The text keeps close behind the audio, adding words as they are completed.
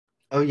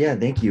Oh yeah,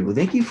 thank you. Well,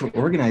 thank you for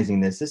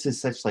organizing this. This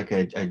is such like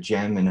a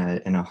gem in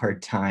a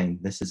hard time.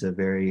 This is a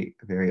very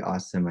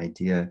awesome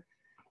idea.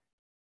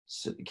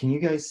 So can you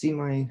guys see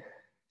my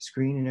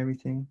screen and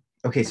everything?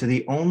 Okay, so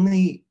the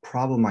only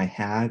problem I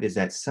have is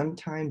that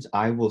sometimes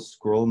I will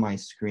scroll my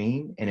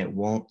screen and it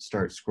won't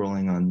start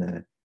scrolling on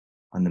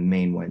the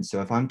main one.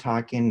 So if I'm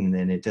talking and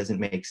then it doesn't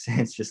make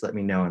sense, just let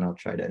me know and I'll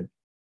try to,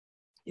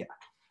 yeah.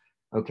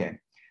 Okay.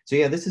 So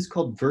yeah, this is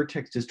called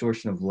Vertex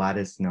Distortion of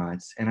Lattice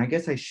Knots. And I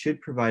guess I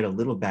should provide a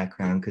little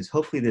background because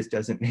hopefully this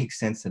doesn't make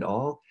sense at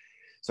all.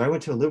 So I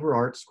went to a liberal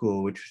arts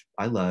school, which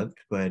I loved,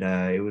 but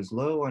it was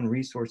low on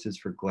resources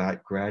for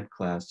grad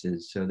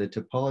classes. So the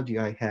topology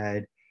I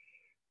had,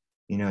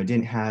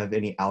 didn't have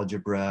any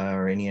algebra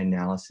or any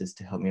analysis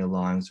to help me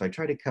along. So I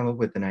tried to come up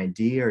with an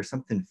idea or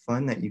something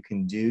fun that you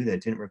can do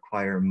that didn't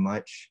require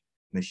much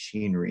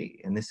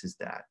machinery. And this is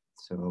that.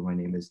 So my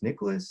name is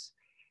Nicholas.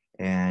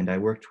 And I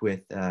worked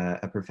with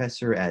a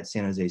professor at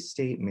San Jose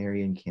State,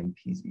 Marion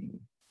Campisi.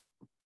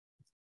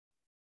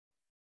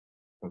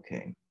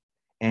 Okay.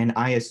 And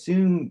I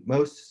assume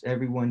most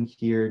everyone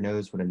here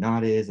knows what a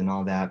knot is and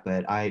all that,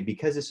 but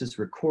because this is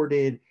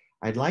recorded,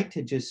 I'd like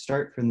to just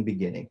start from the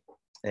beginning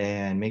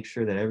and make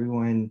sure that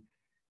everyone,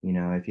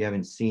 if you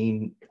haven't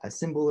seen a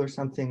symbol or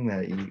something,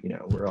 that,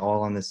 we're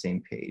all on the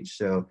same page.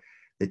 So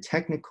the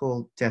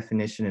technical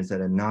definition is that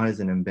a knot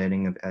is an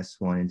embedding of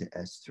S1 into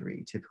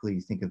S3. Typically,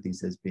 you think of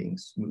these as being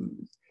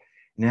smooth.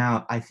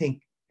 Now, I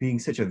think being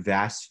such a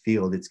vast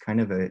field, it's kind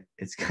of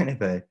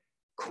a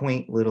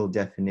quaint little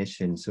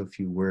definition, so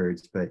few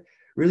words. But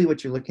really,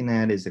 what you're looking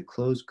at is a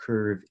closed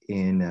curve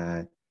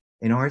in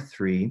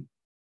R3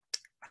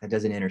 that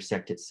doesn't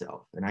intersect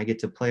itself, and I get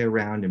to play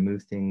around and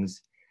move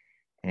things.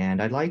 And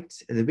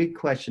the big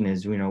question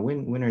is,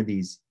 when are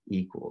these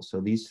equal? So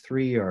these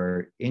three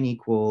are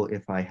unequal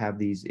if I have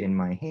these in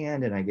my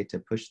hand and I get to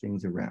push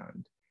things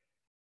around.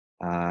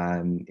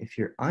 If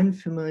you're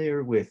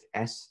unfamiliar with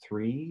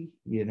S3,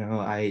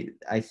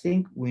 I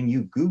think when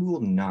you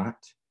Google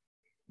knot,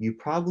 you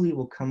probably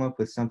will come up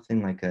with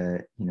something like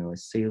a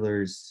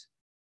sailor's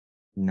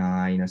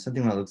knot,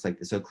 something that looks like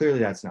this. So clearly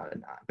that's not a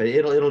knot, but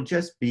it'll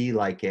just be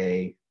like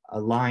a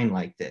line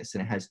like this,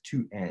 and it has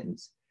two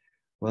ends.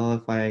 Well,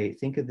 if I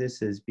think of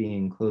this as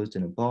being closed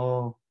in a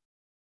ball,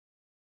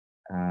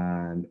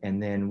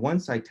 and then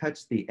once I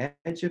touch the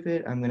edge of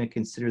it, I'm going to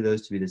consider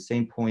those to be the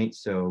same point.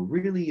 So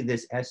really,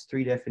 this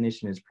S3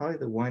 definition is probably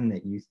the one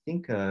that you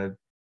think of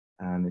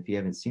if you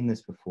haven't seen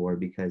this before,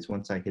 because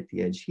once I hit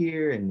the edge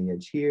here and the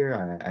edge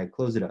here, I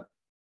close it up.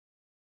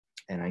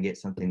 And I get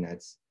something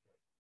that's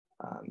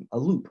a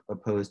loop,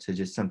 opposed to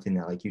just something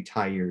that like you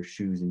tie your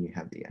shoes and you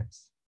have the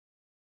ends.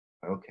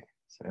 Okay,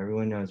 so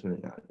everyone knows what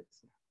a knot is.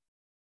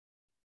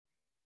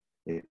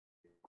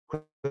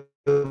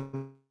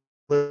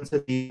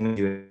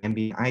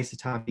 Ambient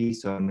isotopy,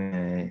 so I'm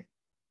gonna,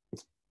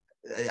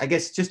 I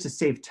guess just to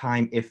save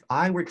time, if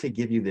I were to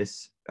give you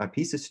a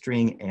piece of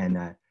string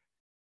and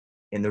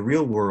in the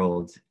real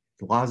world,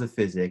 the laws of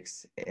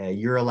physics,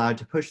 you're allowed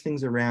to push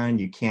things around,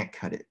 you can't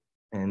cut it.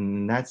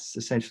 And that's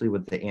essentially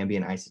what the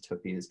ambient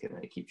isotopy is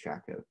gonna keep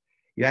track of.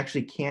 You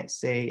actually can't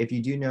say, if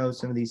you do know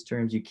some of these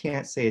terms, you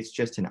can't say it's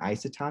just an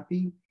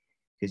isotopy,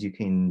 because you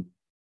can,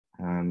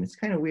 it's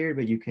kind of weird,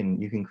 but you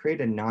can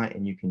create a knot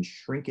and you can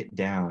shrink it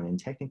down. And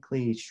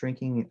technically,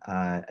 shrinking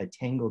a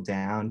tangle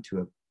down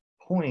to a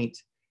point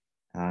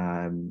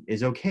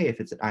is okay if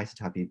it's an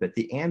isotopy. But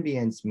the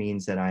ambience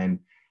means that I'm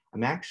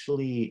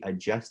actually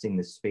adjusting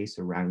the space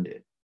around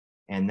it,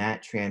 and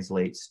that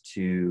translates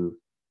to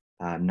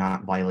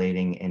not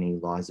violating any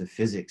laws of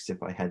physics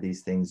if I had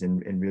these things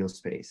in real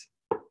space.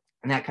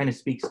 And that kind of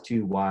speaks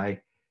to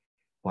why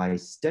I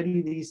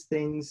study these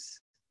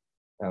things.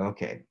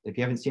 Okay, if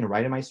you haven't seen a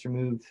Reidemeister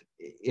move,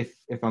 if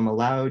I'm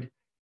allowed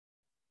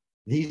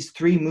these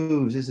three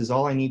moves, this is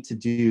all I need to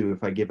do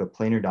if I give a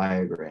planar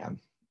diagram.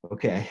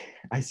 Okay,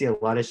 I see a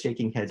lot of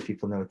shaking heads.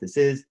 People know what this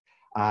is.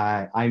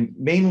 I'm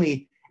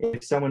mainly,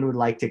 if someone would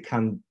like to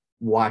come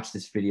watch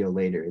this video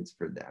later, it's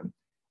for them.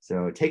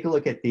 So take a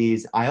look at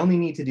these. I only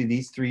need to do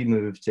these three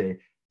moves to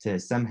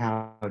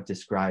somehow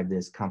describe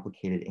this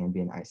complicated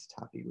ambient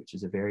isotopy, which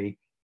is a very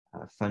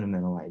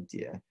fundamental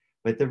idea.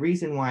 But the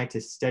reason why to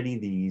study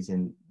these,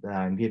 and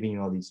I'm giving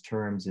you all these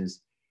terms,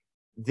 is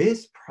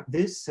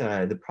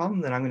the problem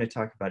that I'm going to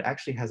talk about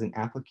actually has an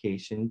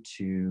application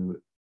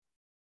to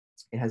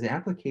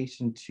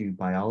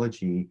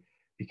biology,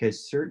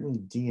 because certain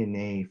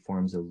DNA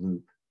forms a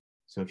loop.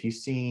 So if you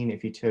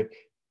took,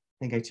 I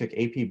think I took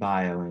AP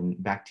Bio, and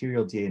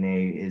bacterial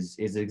DNA is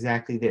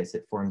exactly this.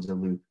 It forms a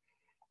loop,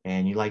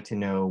 and you like to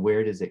know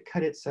where does it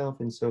cut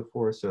itself and so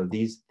forth. So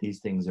these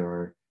things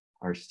are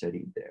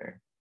studied there.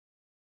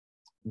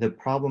 The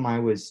problem I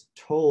was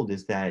told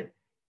is that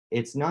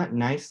it's not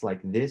nice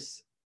like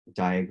this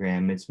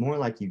diagram. It's more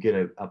like you get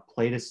a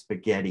plate of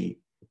spaghetti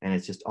and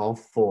it's just all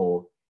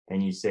full,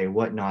 and you say,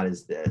 what knot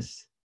is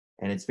this?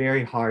 And it's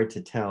very hard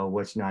to tell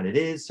which knot it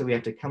is. So we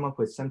have to come up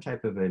with some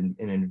type of an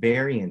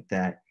invariant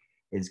that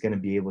is going to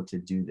be able to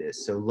do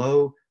this. So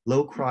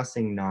low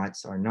crossing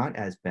knots are not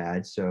as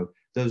bad. So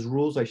those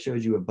rules I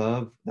showed you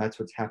above, that's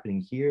what's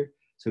happening here.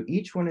 So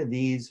each one of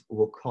these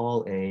we'll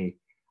call a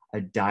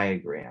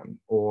diagram,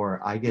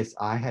 or I guess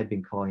I had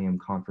been calling them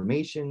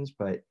conformations,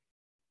 but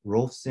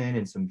Rolfson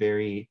and some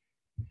very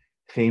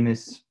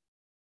famous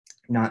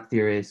knot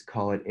theorists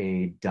call it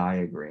a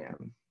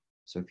diagram.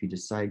 So if you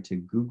decide to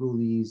Google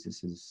these,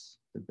 this is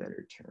the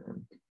better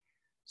term.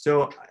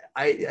 So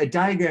a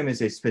diagram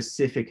is a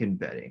specific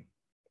embedding,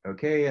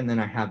 okay? And then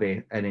I have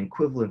an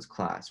equivalence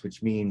class,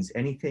 which means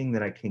anything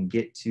that I can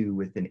get to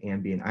with an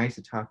ambient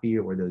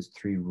isotopy or those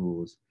 3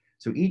 rules.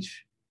 So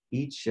each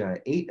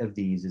 8 of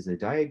these is a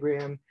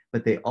diagram,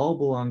 but they all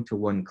belong to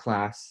one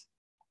class.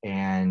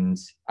 And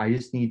I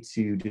just need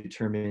to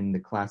determine the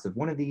class of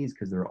one of these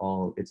because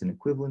it's an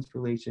equivalence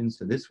relation.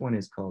 So this one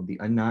is called the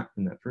unknot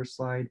from that first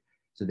slide.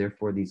 So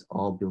therefore these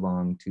all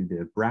belong to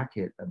the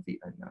bracket of the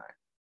unknot.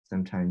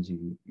 Sometimes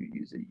you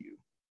use a U.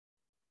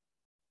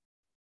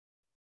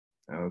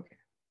 Okay,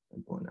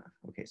 simple enough.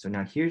 Okay, so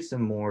now here's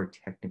some more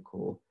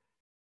technical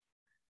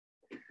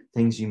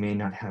things you may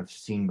not have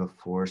seen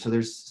before. So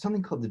there's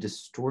something called the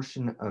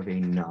distortion of a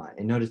knot.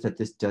 And notice that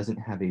this doesn't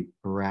have a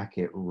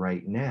bracket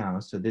right now.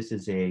 So this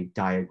is a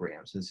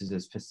diagram. So this is a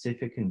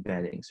specific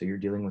embedding. So you're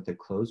dealing with a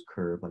closed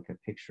curve, like a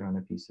picture on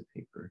a piece of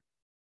paper.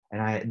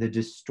 And the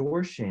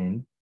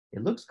distortion,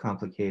 it looks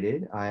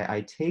complicated.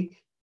 I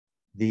take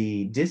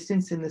the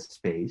distance in the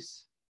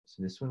space.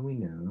 So this one we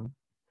know.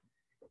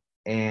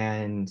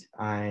 And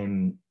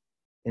in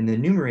the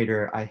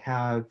numerator, I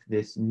have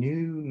this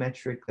new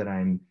metric that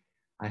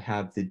I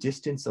have the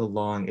distance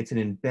along. It's an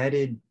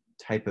embedded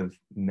type of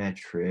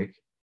metric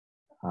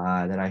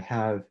that I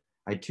have.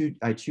 I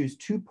choose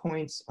 2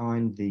 points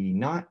on the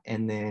knot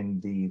and then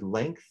the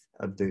length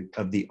of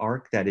the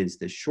arc that is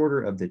the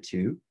shorter of the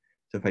 2.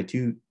 So if I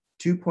do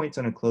 2 points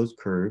on a closed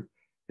curve,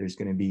 there's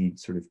going to be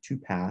sort of 2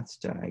 paths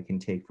I can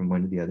take from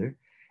one to the other.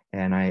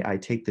 And I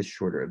take the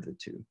shorter of the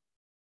 2.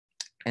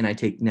 And I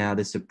take now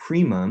the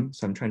supremum.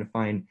 So I'm trying to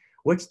find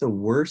what's the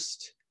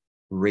worst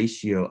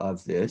ratio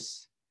of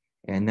this.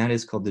 And that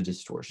is called the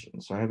distortion.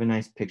 So I have a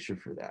nice picture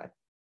for that.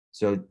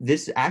 So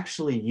this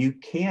actually, you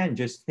can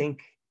just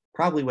think,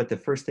 probably what the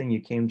first thing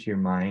you came to your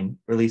mind,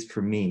 or at least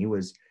for me,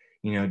 was,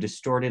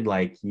 distorted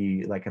like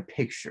a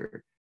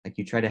picture. Like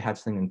you try to have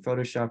something in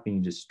Photoshop and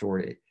you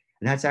distort it.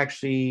 And that's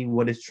actually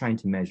what it's trying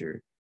to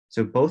measure.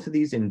 So both of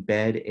these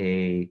embed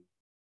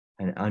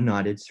an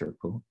unknotted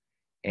circle.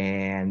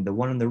 And the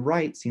one on the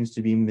right seems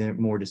to be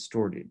more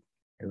distorted.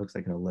 It looks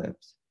like an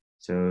ellipse.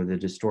 So the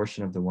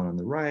distortion of the one on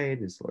the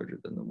right is larger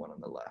than the one on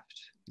the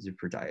left. These are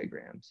for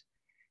diagrams.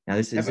 Now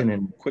this isn't a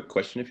quick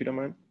question, if you don't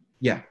mind.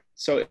 Yeah.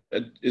 So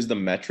is the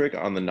metric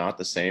on the knot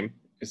the same?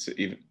 Is it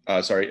even,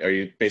 sorry, are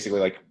you basically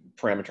like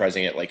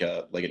parameterizing it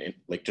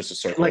like just a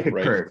circle, like a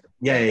right? curve?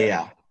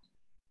 Yeah.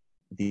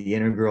 The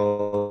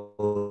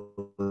integral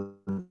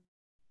 1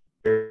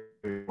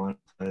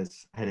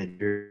 plus I had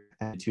to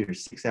tutor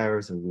 6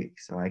 hours a week,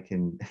 so I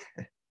can.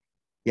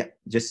 Yeah,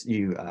 just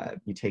you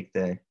take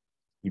the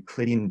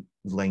Euclidean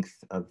length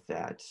of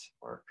that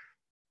arc.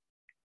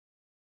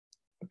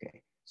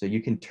 Okay, so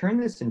you can turn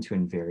this into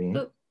invariant.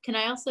 Oh, can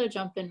I also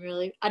jump in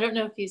really? I don't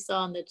know if you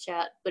saw in the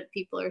chat, but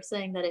people are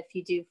saying that if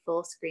you do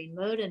full screen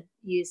mode and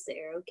use the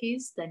arrow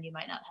keys, then you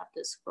might not have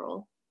to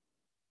scroll.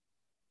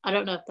 I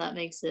don't know if that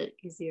makes it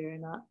easier or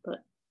not, but.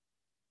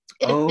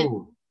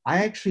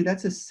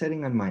 That's a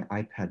setting on my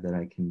iPad that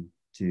I can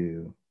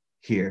do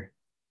here.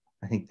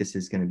 I think this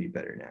is going to be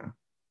better now.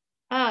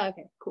 Ah,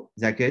 okay, cool.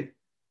 Is that good?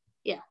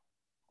 Yeah.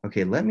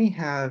 Okay,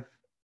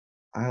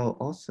 I'll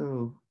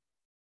also,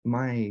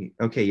 my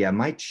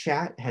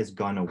chat has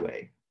gone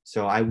away.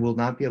 So I will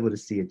not be able to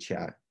see a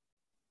chat.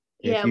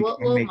 Yeah,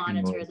 we'll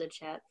monitor the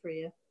chat for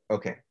you.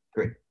 Okay,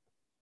 great.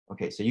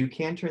 Okay, so you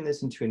can turn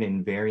this into an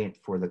invariant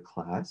for the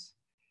class.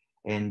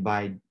 And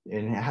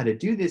how to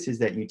do this is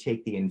that you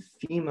take the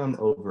infimum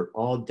over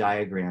all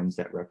diagrams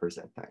that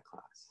represent that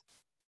class.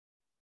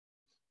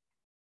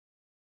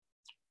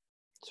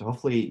 So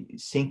hopefully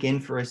sink in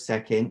for a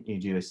second, you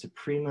do a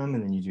supremum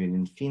and then you do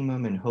an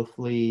infimum, and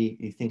hopefully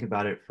you think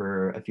about it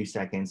for a few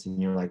seconds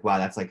and you're like, wow,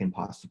 that's like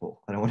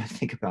impossible. I don't want to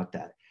think about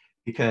that,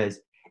 because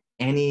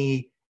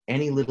any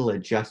little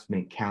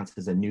adjustment counts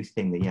as a new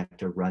thing that you have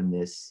to run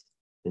this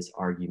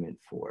argument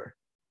for.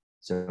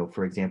 So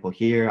for example,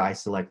 here I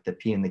select the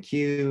P and the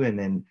Q, and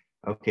then,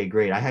 okay,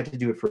 great. I had to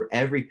do it for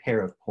every pair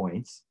of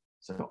points.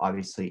 So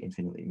obviously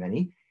infinitely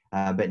many.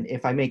 But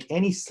if I make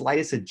any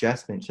slightest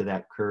adjustment to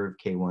that curve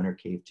K1 or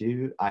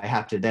K2, I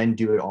have to then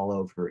do it all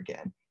over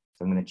again.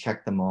 So I'm going to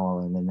check them all,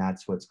 and then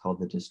that's what's called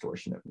the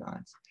distortion of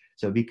knots.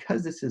 So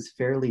because this is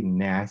fairly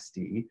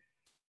nasty,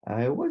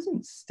 it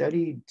wasn't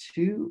studied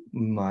too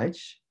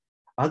much,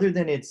 other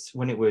than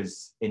when it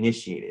was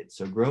initiated.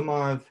 So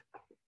Gromov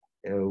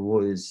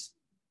was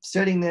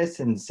studying this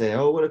and say,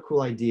 oh, what a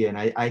cool idea. And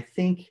I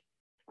think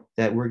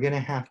that we're going to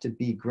have to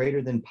be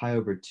greater than pi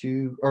over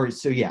 2.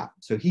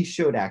 So he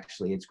showed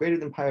actually it's greater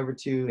than pi over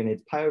 2, and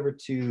it's pi over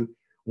 2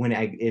 when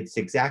it's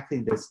exactly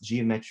this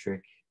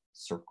geometric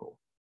circle.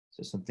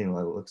 So something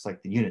that looks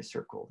like the unit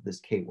circle,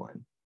 this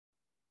K1.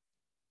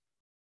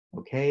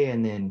 Okay,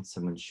 and then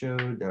someone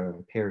showed, or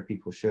a pair of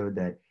people showed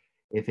that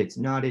if it's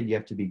knotted, you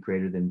have to be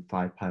greater than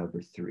 5 pi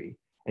over 3.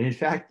 And in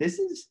fact, this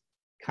is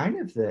kind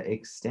of the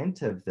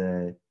extent of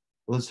the,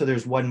 well, so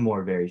there's one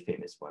more very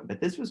famous one, but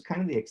this was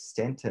kind of the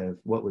extent of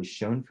what was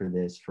shown for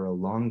this for a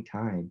long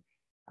time.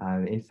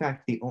 In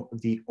fact,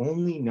 the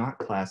only knot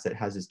class that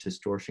has this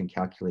distortion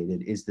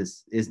calculated is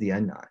the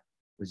unknot,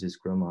 which is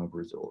Gromov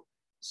result.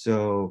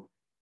 So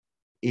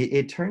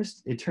it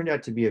turned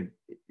out to be a,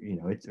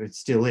 it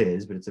still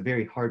is, but it's a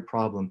very hard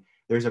problem.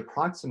 There's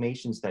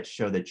approximations that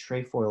show that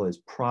trefoil is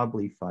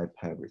probably 5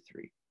 pi over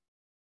 3.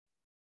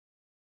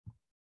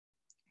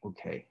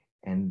 Okay,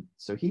 and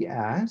so he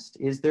asked,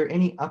 is there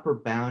any upper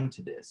bound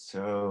to this?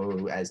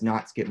 So as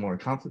knots get more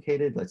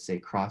complicated, let's say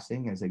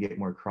crossing, as I get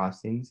more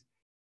crossings,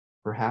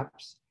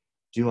 perhaps,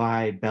 do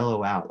I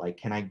bellow out? Like,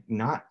 can I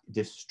not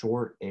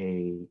distort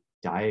a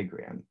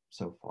diagram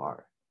so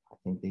far? I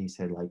think that he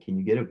said, like, can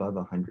you get above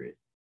 100?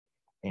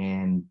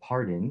 And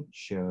Pardon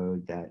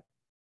showed that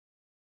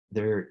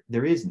there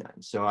is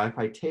none. So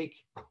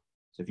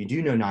if you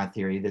do know knot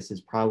theory, this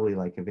is probably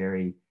like a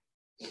very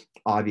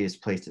obvious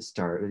place to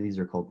start. These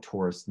are called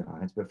torus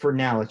knots. But for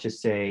now, let's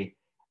just say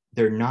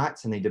they're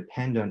knots and they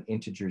depend on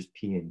integers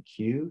p and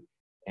q.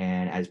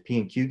 And as p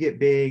and q get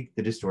big,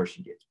 the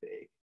distortion gets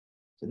big.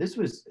 So this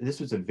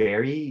was a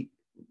very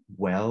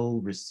well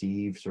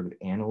received sort of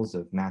annals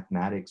of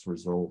mathematics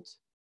result.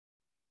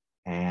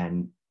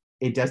 And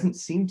it doesn't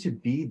seem to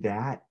be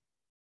that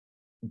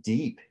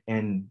deep.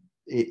 And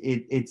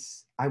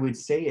it's I would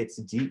say it's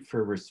deep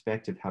for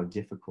respect of how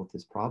difficult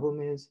this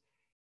problem is.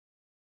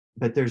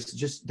 But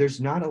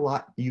there's not a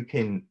lot you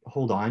can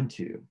hold on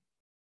to,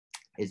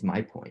 is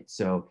my point.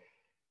 So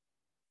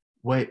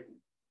what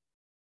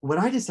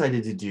I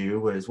decided to do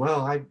was,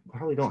 well, I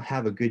probably don't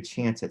have a good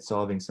chance at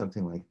solving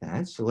something like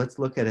that. So let's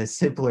look at a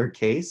simpler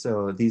case.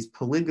 So these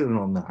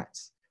polygonal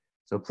knots.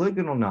 So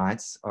polygonal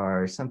knots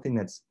are something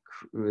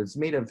it's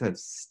made of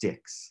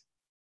sticks.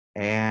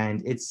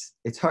 And it's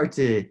hard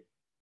to,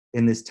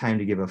 in this time,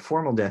 to give a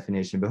formal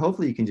definition, but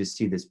hopefully you can just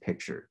see this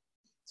picture.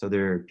 So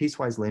they're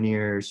piecewise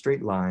linear,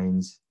 straight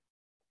lines,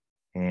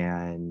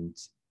 and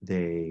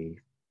they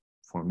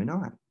form a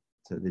knot.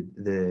 So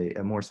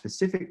a more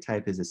specific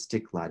type is a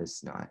stick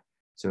lattice knot.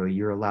 So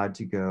you're allowed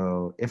to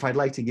go, if I'd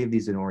like to give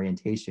these an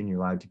orientation, you're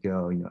allowed to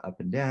go, up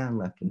and down,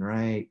 left and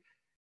right,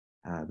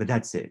 but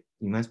that's it.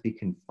 You must be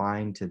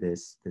confined to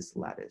this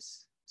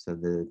lattice. So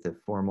the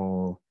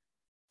formal,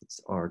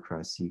 it's R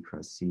cross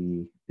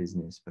C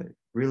business, but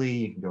really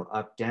you can go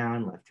up,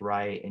 down, left,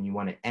 right, and you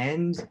want to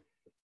end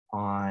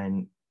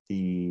on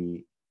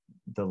the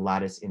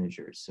lattice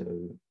integers. So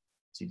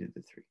C to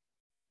the 3.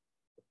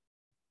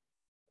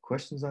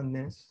 Questions on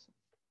this?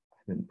 I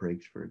haven't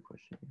braked for a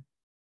question.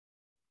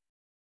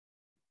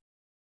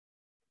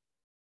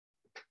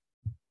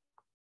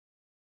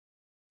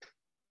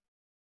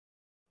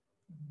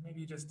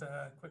 Maybe just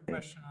a quick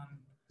question on.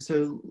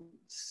 So,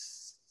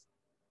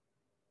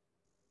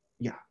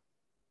 yeah.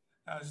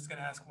 I was just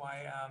going to ask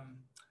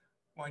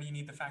why do you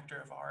need the factor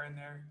of R in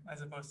there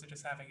as opposed to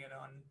just having it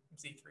on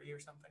Z3 or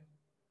something?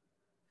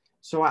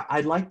 So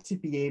I'd like to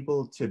be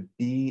able to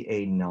be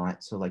a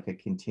knot, so like a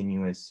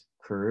continuous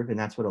curve, and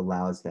that's what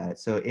allows that.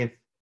 So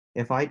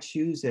if I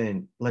choose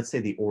let's say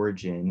the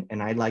origin,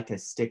 and I'd like a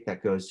stick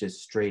that goes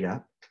just straight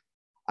up,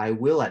 I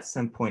will at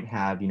some point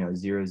have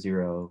 0,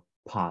 0,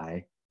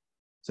 pi.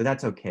 So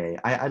that's okay.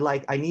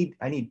 I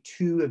need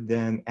two of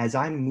them. As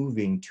I'm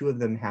moving, two of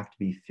them have to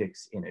be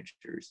fixed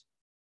integers,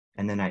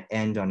 and then I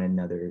end on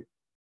another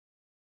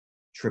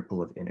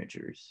triple of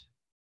integers.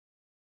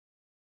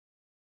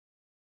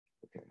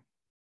 Okay.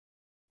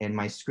 And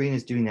my screen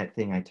is doing that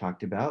thing I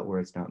talked about where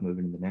it's not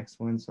moving to the next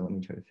one. So let me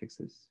try to fix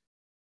this.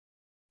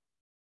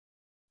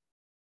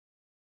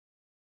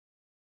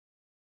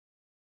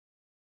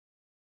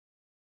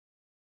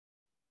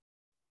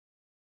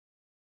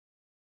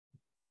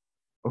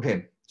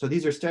 Okay, so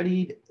these are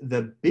studied.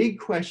 The big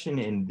question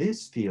in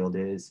this field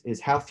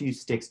is how few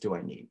sticks do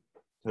I need?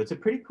 So it's a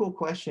pretty cool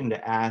question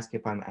to ask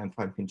if I'm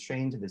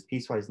constrained to this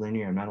piecewise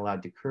linear, I'm not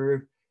allowed to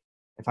curve.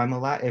 If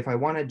I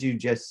want to do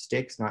just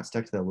sticks, not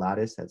stuck to the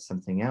lattice, that's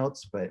something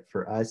else. But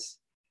for us,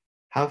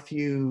 how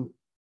few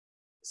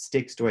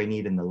sticks do I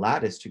need in the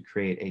lattice to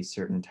create a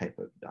certain type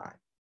of die?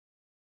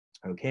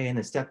 Okay, and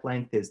the step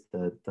length is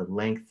the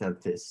length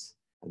of this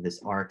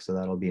arc, so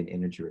that'll be an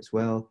integer as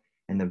well.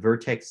 And the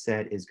vertex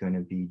set is going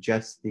to be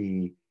just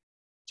the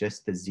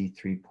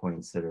Z3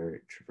 points that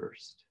are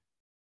traversed.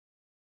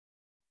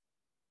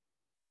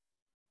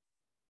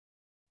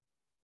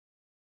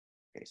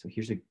 Okay, so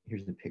here's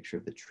the picture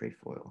of the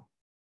trefoil.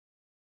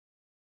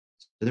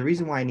 So the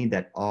reason why I need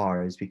that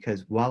R is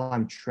because while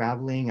I'm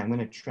traveling, I'm going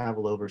to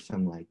travel over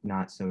some like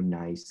not so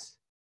nice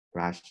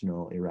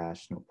rational,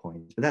 irrational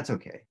points, but that's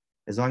okay.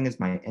 As long as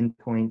my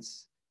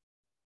endpoints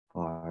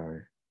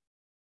are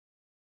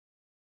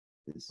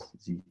this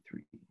Z3.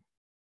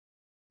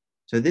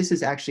 So this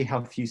is actually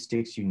how few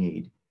sticks you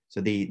need. So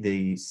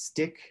the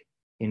stick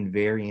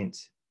invariant,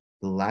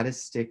 the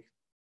lattice stick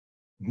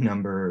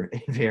number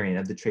invariant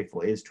of the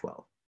trefoil is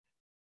 12.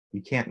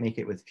 You can't make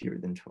it with fewer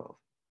than 12.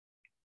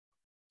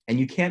 And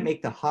you can't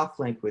make the Hopf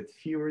length with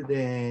fewer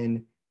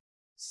than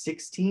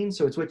 16.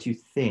 So it's what you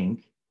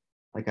think.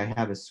 Like I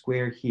have a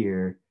square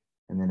here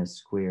and then a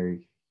square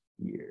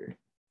here.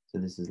 So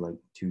this is like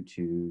 2,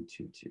 2,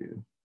 2,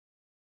 2.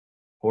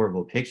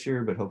 Horrible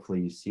picture, but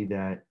hopefully you see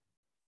that.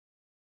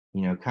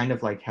 You know, kind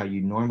of like how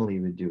you normally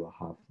would do a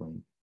Hopf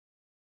length.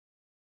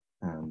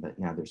 But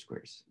now they're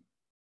squares.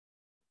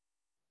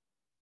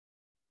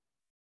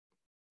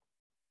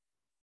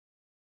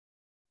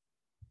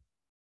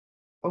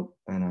 Oh,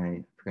 and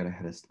I forgot I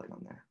had a slide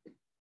on there.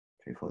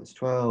 Trefoil is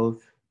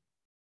 12,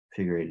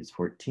 figure 8 is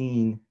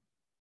 14.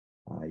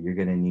 You're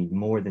gonna need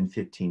more than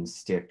 15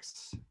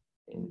 sticks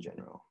in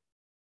general.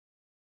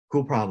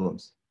 Cool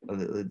problems.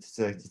 It's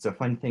a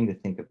fun thing to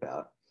think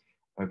about.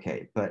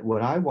 Okay, but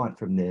what I want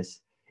from this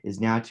is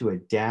now to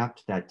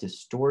adapt that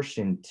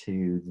distortion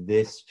to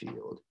this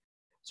field.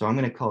 So I'm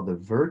gonna call the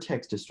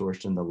vertex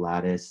distortion the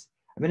lattice.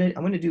 I'm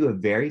gonna do a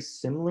very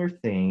similar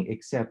thing,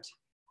 except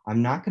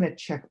I'm not gonna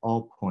check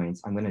all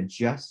points. I'm gonna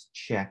just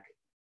check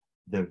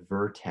the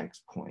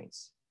vertex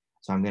points.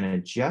 So I'm gonna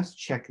just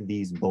check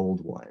these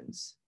bold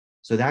ones.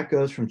 So that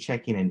goes from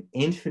checking an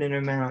infinite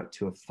amount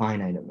to a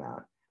finite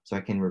amount. So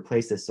I can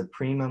replace the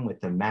supremum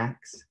with the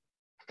max,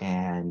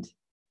 and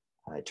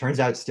it turns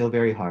out it's still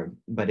very hard,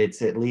 but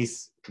it's at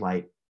least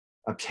like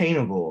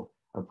obtainable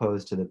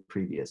opposed to the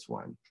previous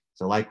one.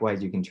 So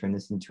likewise, you can turn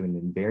this into an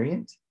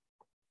invariant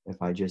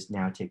if I just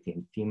now take the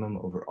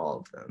infimum over all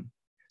of them.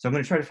 So I'm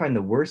going to try to find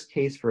the worst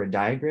case for a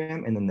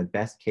diagram and then the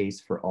best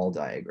case for all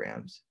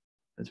diagrams.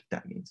 That's what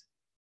that means.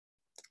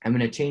 I'm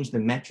going to change the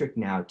metric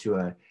now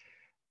to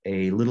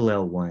a little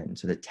L1,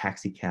 so the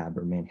taxicab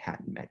or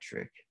Manhattan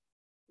metric.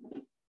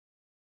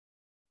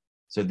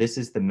 So this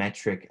is the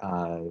metric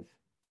of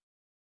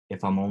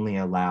if I'm only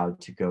allowed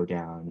to go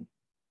down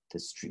the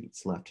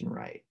streets left and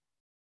right.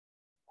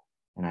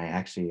 And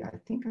I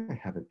think I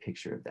have a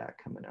picture of that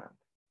coming up.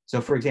 So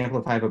for example,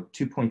 if I have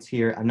 2 points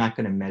here, I'm not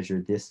going to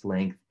measure this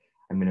length.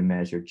 I'm going to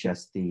measure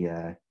just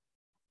the,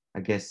 I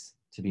guess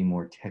to be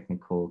more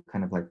technical,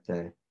 kind of like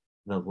the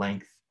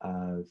length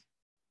of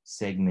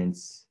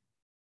segments.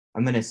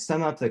 I'm going to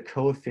sum up the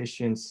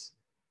coefficients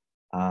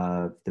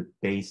of the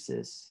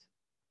basis,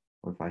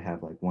 or if I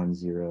have like 1,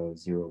 0,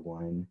 0,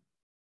 1.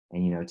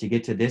 And you know, to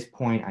get to this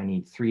point, I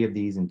need 3 of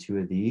these and 2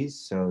 of these.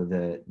 So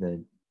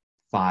the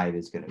 5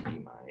 is going to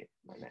be my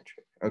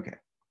metric. Okay.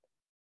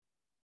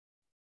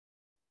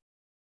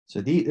 So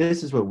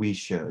this is what we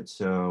showed.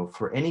 So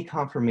for any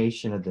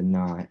conformation of the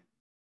knot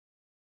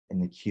in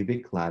the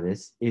cubic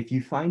lattice, if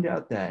you find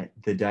out that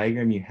the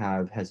diagram you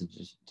have has a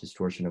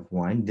distortion of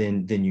 1,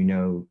 then you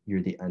know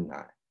you're the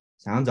unknot.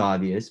 Sounds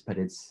obvious, but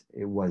it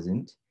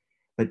wasn't.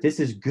 But this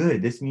is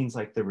good. This means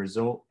like the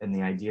result and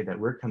the idea that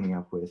we're coming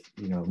up with,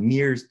 you know,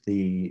 mirrors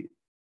the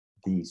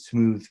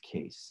smooth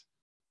case.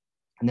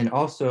 And then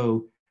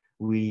also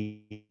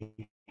we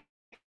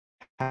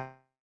have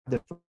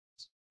the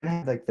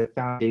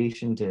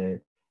foundation to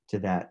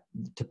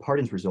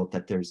Pardon's result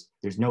that there's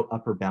no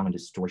upper bound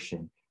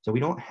distortion. So we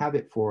don't have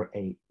it for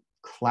a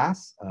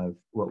class of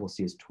what we'll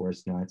see as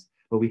torus knots,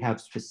 but we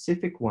have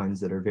specific ones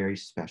that are very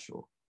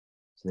special.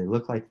 So they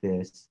look like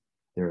this.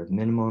 They're of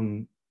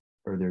minimum,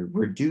 or they're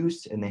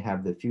reduced, and they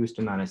have the fewest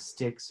amount of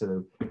sticks.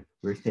 So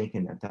we're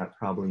thinking that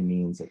probably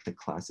means that the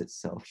class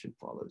itself should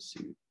follow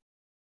suit.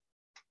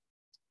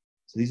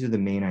 So these are the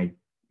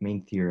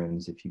main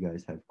theorems if you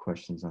guys have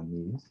questions on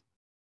these.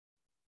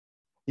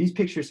 These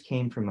pictures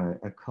came from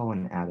a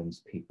Cohen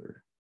Adams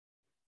paper.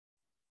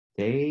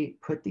 They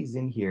put these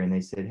in here and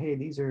they said, hey,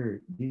 these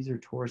are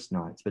torus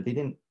knots, but they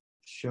didn't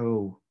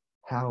show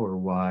how or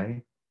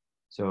why.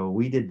 So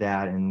we did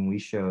that, and we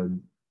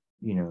showed,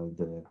 you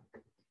know,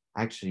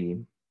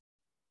 actually,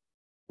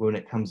 when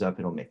it comes up,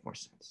 it'll make more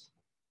sense.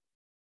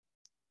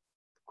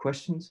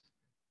 Questions?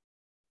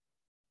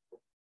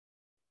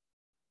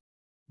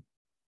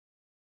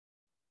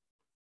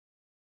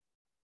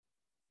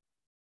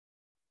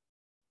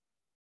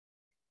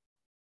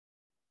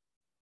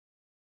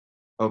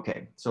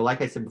 Okay, so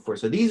like I said before,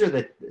 so these are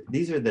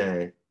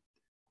the,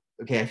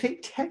 okay, I think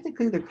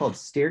technically they're called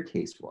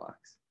staircase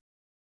walks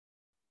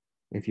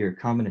if you're a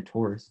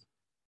combinatorist.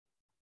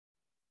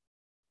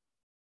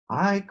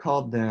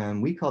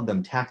 we called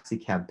them taxi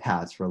cab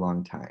paths for a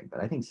long time,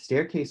 but I think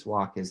staircase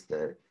walk is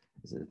the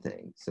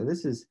thing. So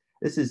this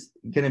is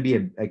going to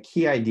be a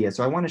key idea.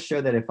 So I want to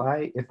show that if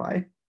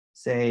I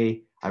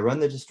say I run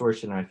the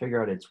distortion and I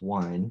figure out it's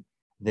 1,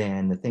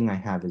 then the thing I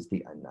have is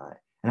the unknot.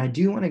 And I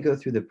do want to go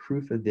through the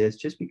proof of this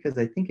just because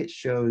I think it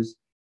shows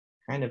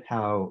kind of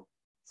how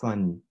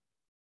fun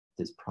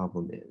this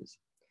problem is.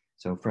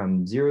 So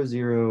from 0,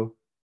 0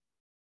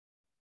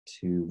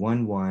 to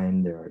 1,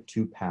 1, there are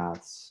 2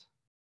 paths.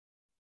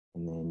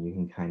 And then you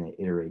can kind of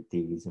iterate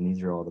these, and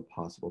these are all the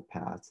possible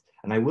paths.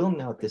 And I will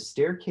note the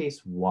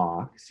staircase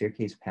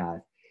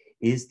path,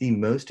 is the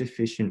most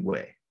efficient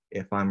way.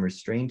 If I'm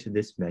restrained to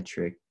this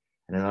metric,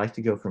 and I like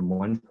to go from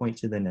one point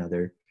to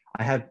another,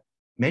 I have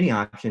many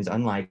options,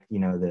 unlike, you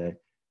know, the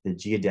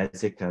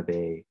geodesic of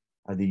a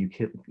the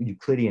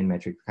Euclidean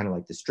metric, kind of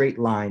like the straight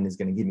line is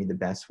going to give me the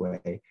best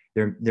way.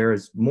 There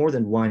is more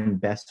than one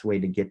best way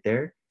to get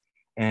there,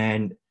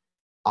 and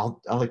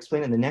I'll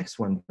explain in the next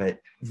one. But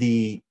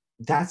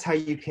that's how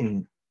you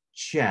can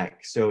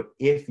check. So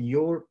if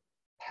your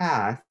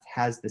path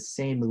has the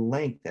same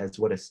length as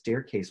what a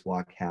staircase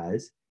walk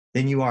has,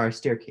 then you are a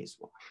staircase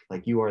walk.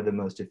 Like, you are the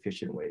most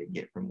efficient way to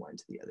get from one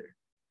to the other.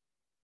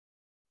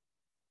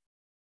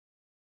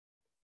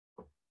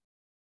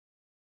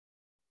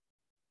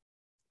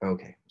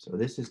 Okay, so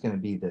this is going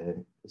to be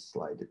the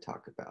slide to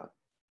talk about.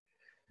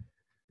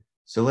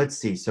 So let's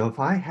see. So if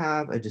I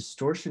have a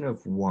distortion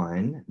of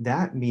 1,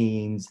 that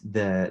means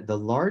the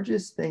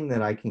largest thing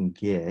that I can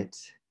get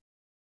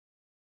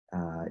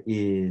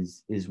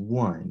is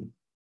 1.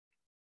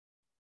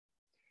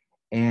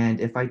 And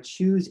if I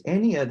choose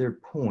any other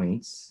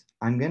points,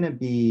 I'm going to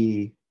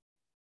be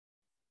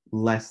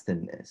less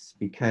than this,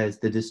 because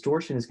the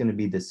distortion is going to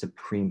be the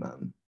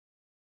supremum.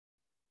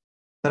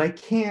 But I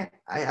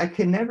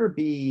can never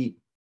be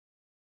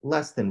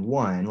less than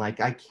 1. Like,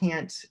 I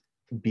can't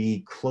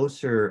be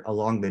closer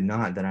along the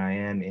knot than I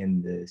am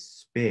in the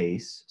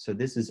space. So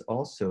this is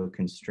also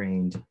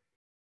constrained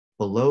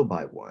below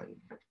by 1.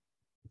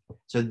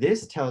 So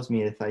this tells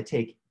me if I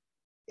take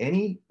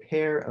any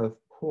pair of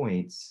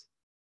points,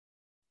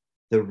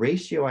 the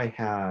ratio I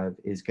have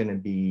is going to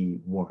be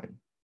 1,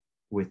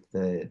 with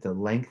the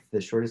length, the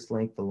shortest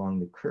length along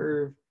the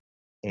curve,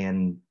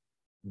 and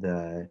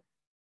the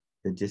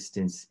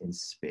distance in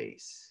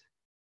space.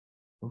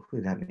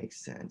 Hopefully that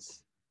makes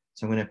sense.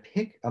 So I'm going to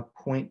pick a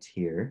point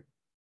here.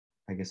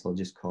 I guess I'll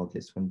just call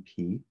this one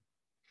P.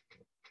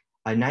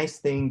 A nice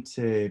thing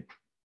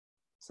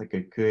it's like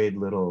a good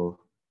little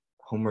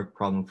homework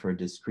problem for a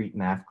discrete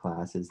math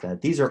class, is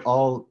that these are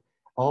all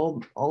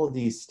of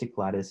these stick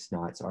lattice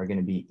knots are going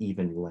to be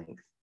even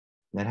length.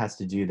 And that has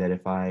to do that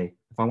if I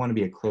want to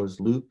be a closed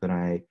loop and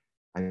I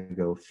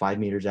go 5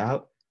 meters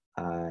out,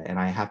 and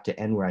I have to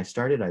end where I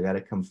started, I got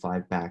to come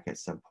 5 back at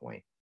some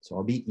point. So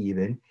I'll be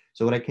even.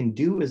 So what I can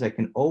do is I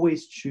can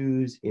always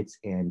choose its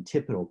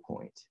antipodal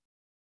point.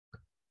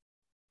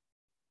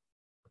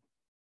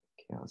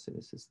 Okay, I'll say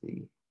this is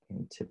the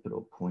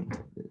antipodal point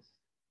of this.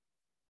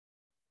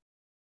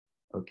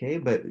 Okay,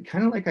 but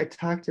kind of like I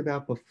talked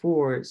about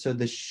before, so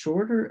the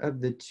shorter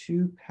of the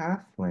 2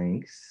 path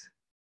lengths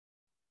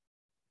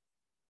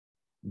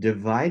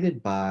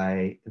divided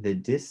by the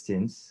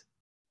distance,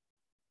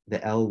 the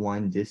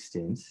L1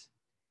 distance,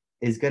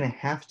 is going to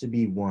have to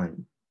be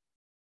 1.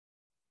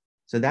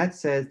 So that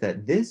says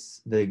that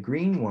the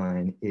green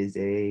one is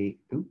I'm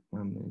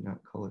going to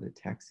not call it a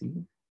taxi.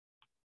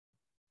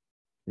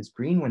 This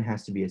green one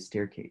has to be a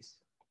staircase.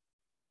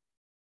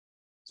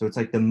 So it's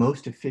like the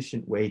most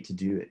efficient way to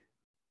do it.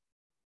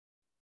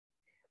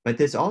 But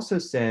this also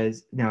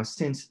says, now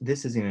since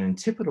this is an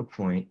antipodal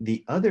point,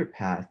 the other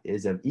path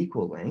is of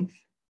equal length.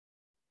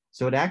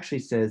 So it actually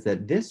says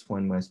that this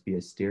one must be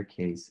a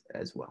staircase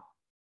as well.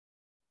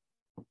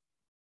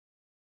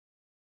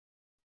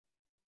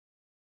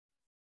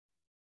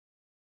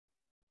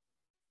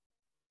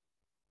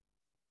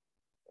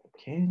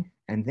 Okay,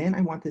 and then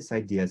I want this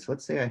idea. So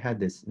let's say I had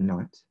this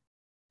knot.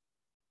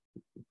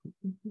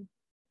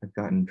 I've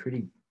gotten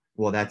pretty,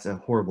 well, that's a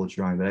horrible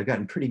drawing, but I've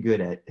gotten pretty good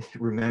at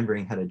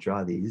remembering how to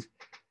draw these.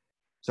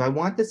 So I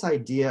want this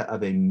idea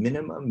of a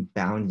minimum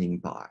bounding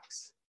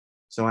box.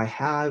 So I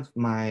have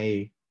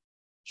my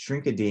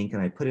shrink-a-dink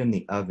and I put it in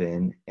the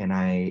oven,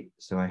 and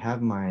so I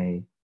have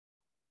my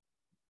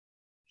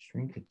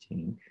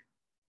shrink-a-dink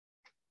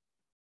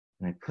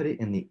and I put it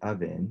in the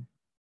oven.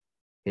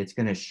 It's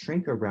going to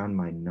shrink around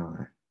my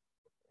knot,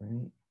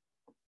 right?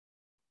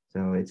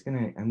 So I'm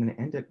going to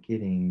end up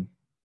getting,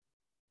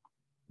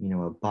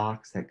 a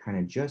box that kind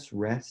of just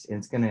rests, and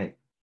it's going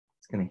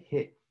to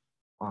hit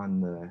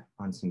on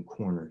some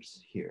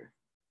corners here.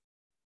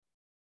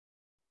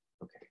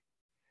 Okay.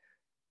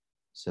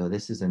 So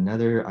this is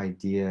another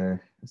idea.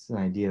 This is an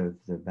idea of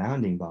the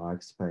bounding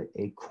box, but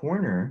a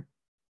corner.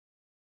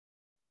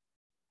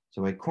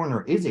 So a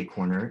corner is a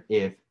corner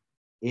if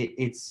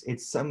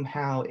it's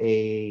somehow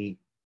a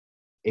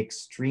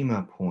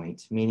extrema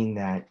point, meaning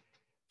that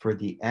for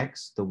the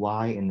x, the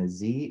y, and the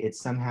z, it's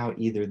somehow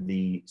either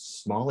the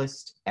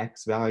smallest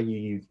x value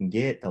you can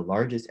get, the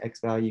largest x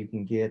value you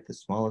can get, the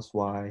smallest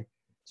y.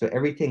 So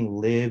everything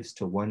lives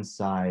to one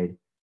side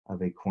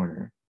of a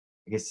corner.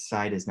 I guess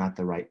side is not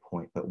the right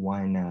point, but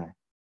one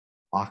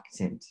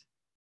octant.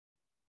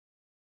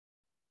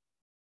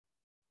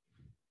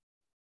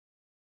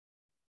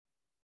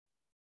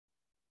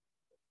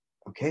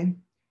 Okay,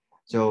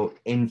 so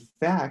in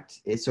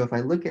fact, so if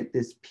I look at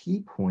this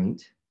P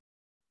point,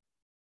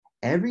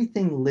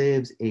 everything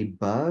lives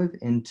above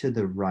and to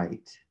the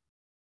right.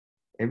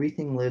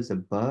 Everything lives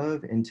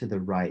above and to the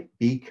right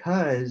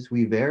because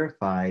we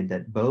verified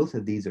that both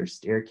of these are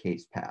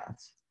staircase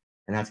paths.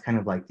 And that's kind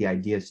of like the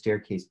idea of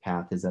staircase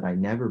path, is that I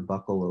never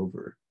buckle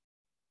over.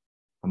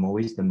 I'm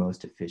always the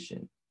most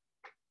efficient.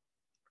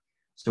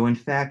 So in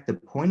fact, the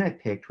point I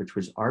picked, which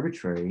was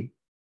arbitrary,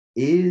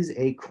 is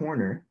a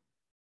corner.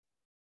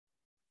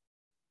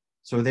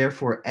 So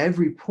therefore,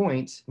 every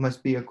point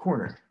must be a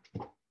corner.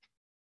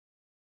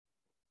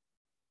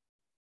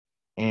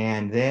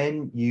 And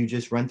then you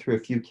just run through a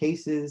few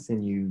cases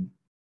and you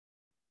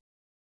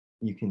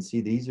can see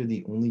these are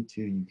the only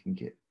two you can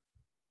get.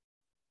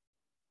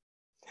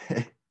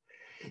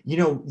 You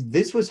know,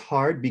 this was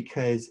hard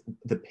because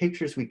the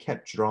pictures we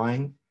kept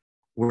drawing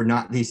were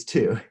not these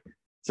two.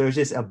 So it's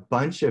just a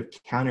bunch of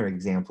counter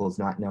examples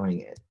not knowing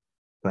it.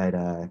 But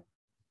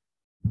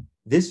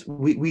this,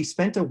 we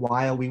spent a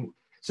while,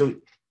 so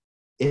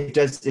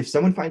if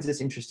someone finds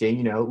this interesting,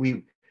 you know,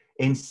 we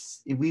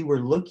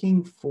were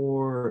looking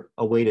for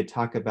a way to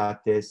talk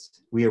about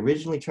this. We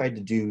originally tried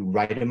to do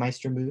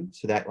Reidemeister moves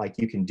so that like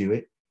you can do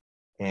it.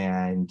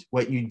 And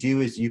what you do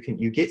is you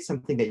get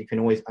something that you can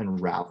always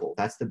unravel.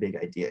 That's the big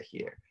idea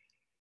here.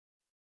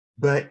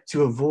 But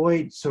to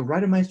avoid, so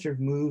Reidemeister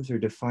moves are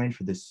defined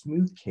for the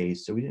smooth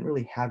case, so we didn't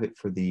really have it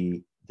for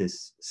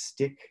this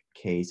stick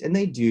case. And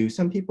they do.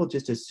 Some people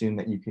just assume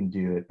that you can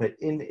do it, but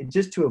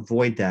just to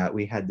avoid that,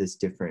 we had this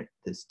different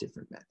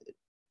method.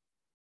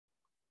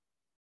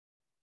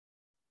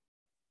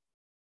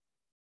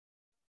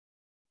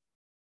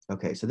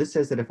 Okay, so this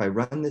says that if I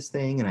run this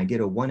thing and I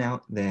get a 1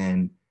 out,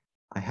 then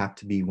I have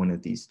to be one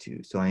of these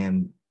two. So I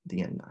am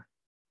the end knot.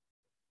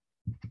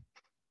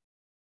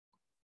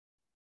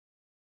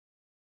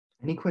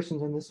 Any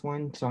questions on this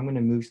one? So I'm going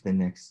to move to the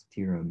next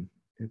theorem.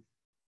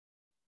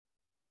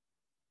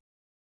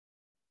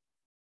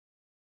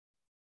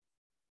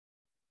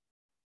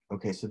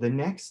 Okay, so the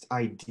next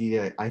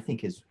idea I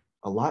think is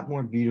a lot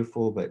more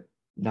beautiful, but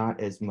not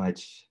as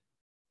much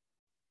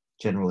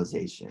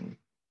generalization.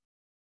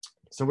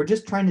 So we're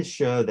just trying to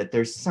show that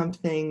there is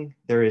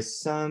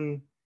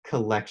some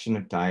collection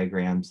of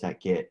diagrams that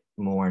get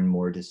more and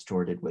more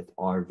distorted with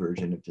our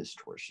version of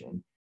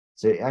distortion.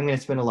 So I'm going to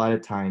spend a lot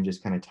of time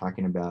just kind of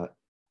talking about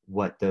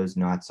what those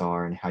knots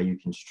are and how you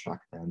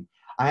construct them.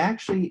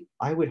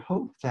 I would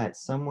hope that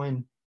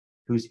someone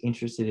who's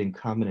interested in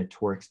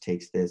combinatorics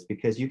takes this,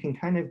 because you can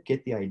kind of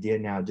get the idea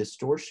now.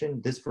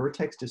 Distortion, this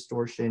vertex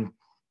distortion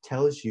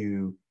tells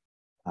you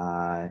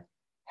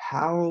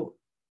how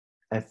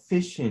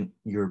efficient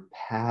your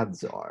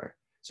paths are.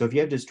 So if you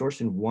have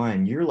distortion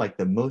 1, you're like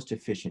the most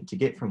efficient. To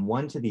get from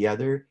one to the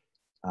other,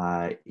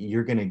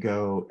 you're going to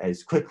go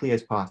as quickly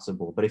as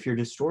possible. But if your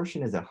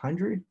distortion is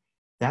 100,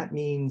 that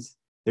means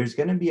there's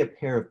going to be a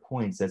pair of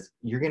points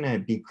you're going to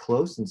be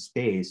close in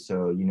space.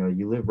 So, you know,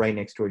 you live right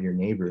next door to your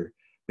neighbor,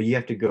 but you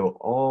have to go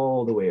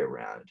all the way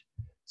around.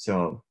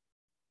 So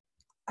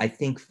I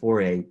think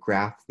for a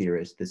graph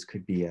theorist, this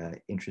could be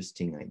an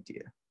interesting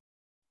idea.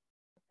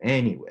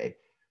 Anyway,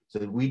 so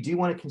we do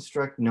want to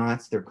construct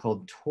knots. They're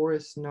called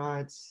torus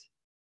knots.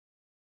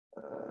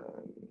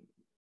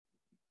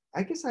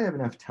 I guess I have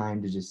enough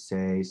time to just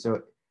say,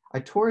 so a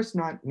torus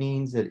knot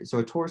means that, so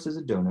a torus is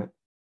a donut,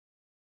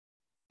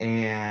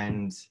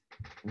 and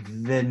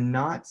the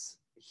knots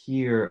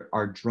here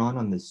are drawn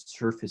on the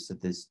surface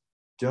of this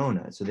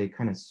donut. So they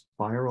kind of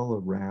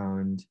spiral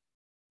around,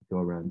 go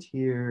around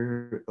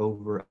here,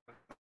 over,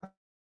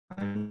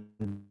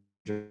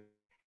 under.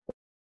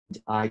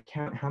 I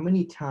count how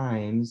many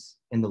times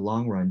in the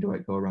long run do I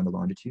go around the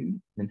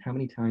longitude, and how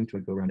many times do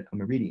I go around a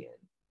meridian.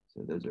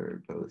 So those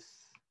are both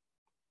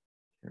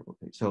terrible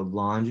things. So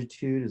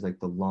longitude is like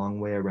the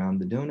long way around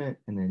the donut,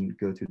 and then you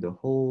go through the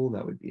hole,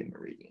 that would be a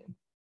meridian.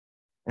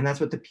 And that's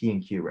what the P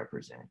and Q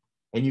represent.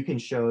 And you can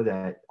show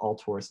that all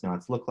torus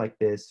knots look like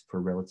this for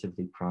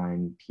relatively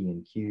prime P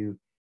and Q.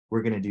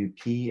 We're going to do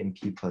P and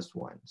P plus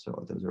 1.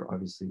 So those are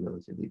obviously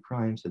relatively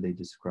prime, so they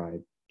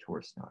describe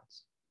torus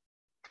knots.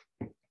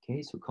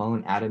 Okay, so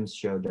Colin Adams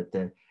showed that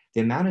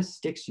the amount of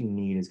sticks you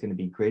need is going to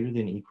be greater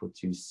than or equal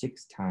to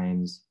 6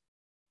 times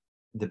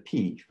the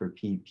P for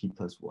P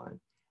plus 1.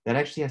 That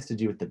actually has to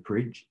do with the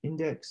bridge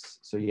index.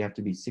 So you have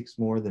to be 6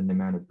 more than the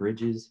amount of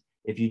bridges.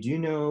 If you do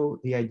know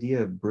the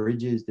idea of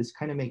bridges, this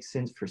kind of makes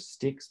sense for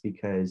sticks,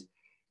 because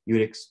you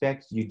would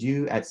expect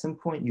at some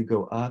point you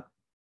go up,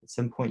 at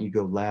some point you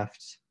go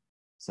left,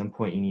 at some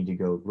point you need to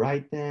go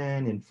right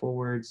then and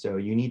forward. So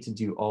you need to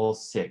do all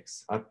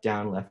 6, up,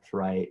 down, left,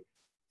 right,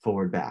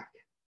 forward, back.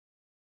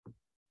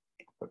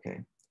 Okay,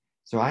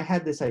 so I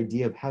had this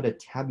idea of how to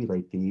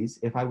tabulate these.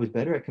 If I was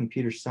better at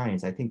computer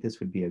science, I think this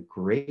would be a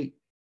great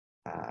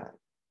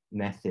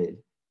method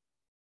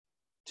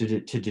to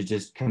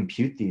just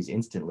compute these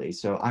instantly.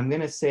 So I'm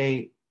going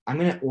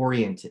to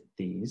orient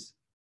these.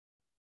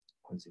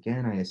 Once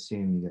again, I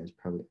assume you guys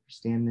probably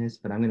understand this,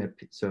 but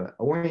so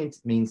orient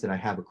means that I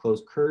have a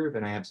closed curve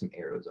and I have some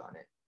arrows on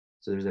it.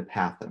 So there's a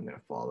path that I'm going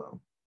to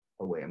follow,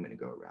 a way I'm going to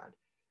go around.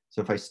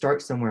 So if I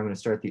start somewhere, I'm going to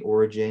start at the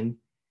origin.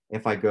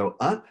 If I go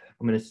up,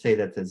 I'm going to say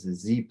that there's a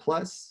Z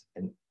plus,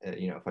 and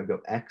if I go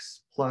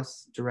X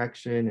plus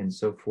direction and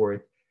so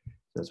forth,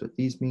 that's what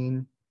these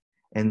mean.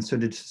 And so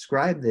to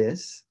describe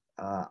this,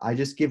 I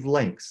just give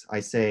lengths. I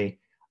say,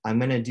 I'm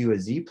going to do a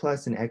Z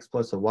plus, an X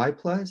plus, a Y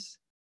plus.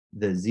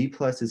 The Z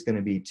plus is going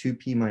to be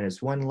 2P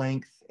minus 1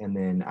 length. And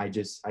then I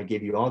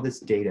give you all this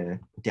data,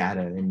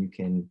 and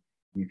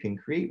you can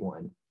create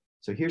one.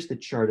 So here's the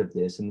chart of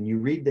this. And then you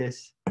read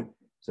this,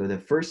 So the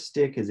first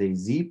stick is a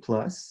Z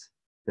plus,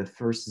 the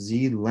first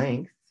Z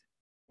length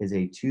is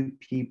a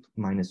 2p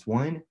minus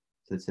 1.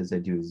 So it says I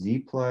do a Z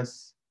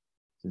plus,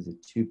 this is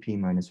a 2p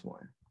minus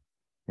 1.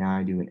 Now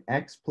I do an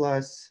X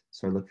plus,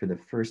 so I look for the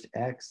first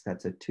X,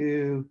 that's a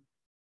 2.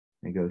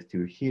 I go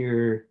through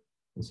here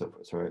and so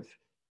forth. So I have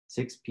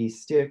 6p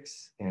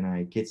sticks and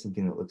I get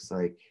something that looks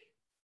like,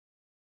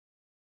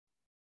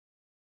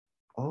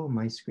 oh,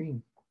 my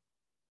screen.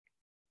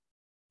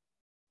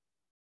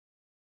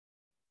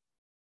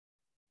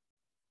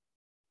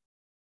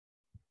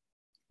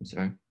 I'm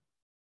sorry.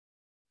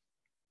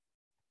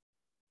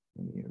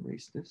 Let me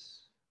erase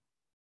this.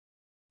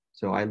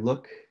 So I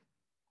look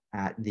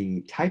at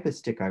the type of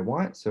stick I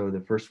want. So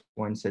the first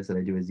one says that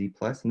I do a Z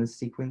plus in this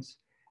sequence.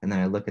 And then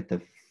I look at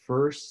the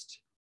first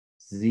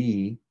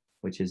Z,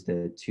 which is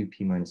the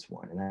 2p minus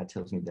 1. And that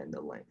tells me then the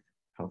length,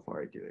 how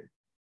far I do it.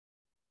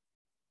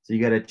 So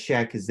you got to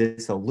check, is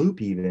this a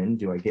loop even?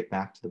 Do I get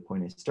back to the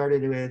point I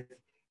started with?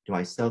 Do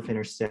I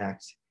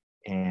self-intersect?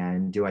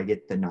 And do I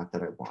get the knot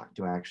that I want?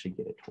 Do I actually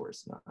get a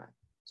torus knot?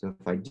 So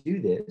if I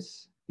do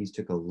this, these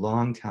took a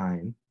long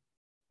time,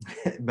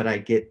 but I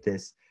get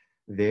this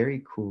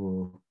very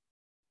cool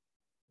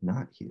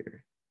knot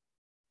here.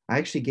 I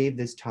actually gave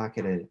this talk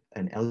at an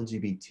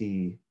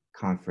LGBT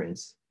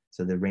conference,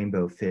 so the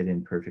rainbow fit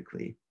in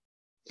perfectly.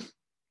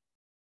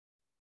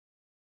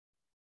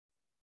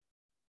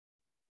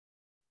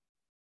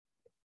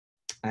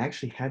 I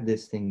actually had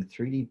this thing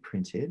 3D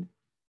printed,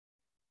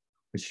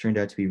 which turned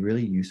out to be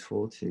really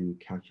useful to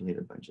calculate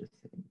a bunch of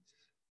things.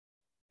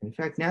 In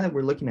fact, now that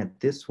we're looking at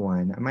this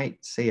one, I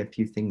might say a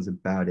few things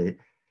about it.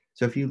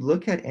 So if you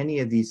look at any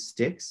of these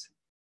sticks,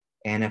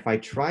 and if I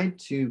tried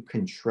to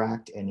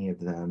contract any of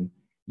them,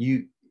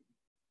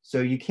 so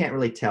you can't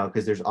really tell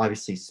because there's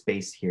obviously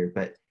space here,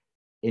 but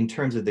in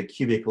terms of the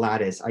cubic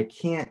lattice, I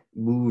can't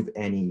move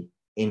any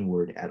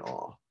inward at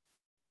all.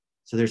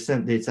 So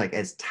it's like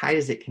as tight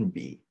as it can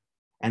be.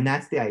 And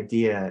that's the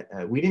idea.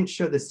 We didn't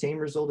show the same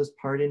result as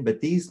Pardon, but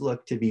these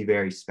look to be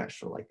very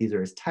special. Like these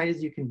are as tight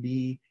as you can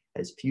be,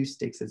 as few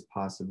sticks as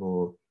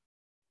possible.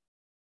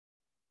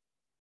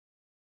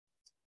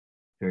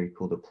 Very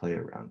cool to play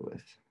around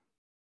with.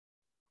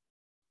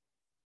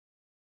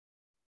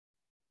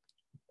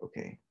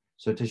 Okay,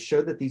 so to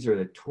show that these are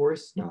the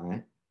torus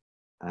knot,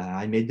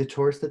 I made the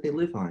torus that they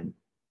live on.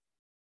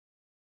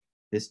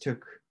 This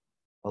took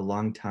a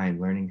long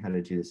time learning how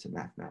to do this in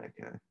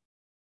Mathematica.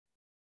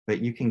 But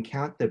you can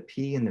count the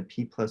P and the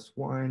P plus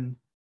 1.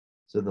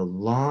 So the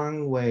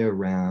long way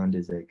around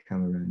is I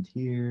come around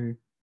here,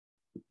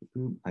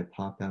 I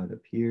pop out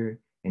up here,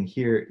 and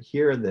here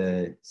are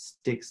the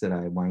sticks that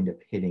I wind up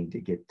hitting to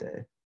get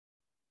the,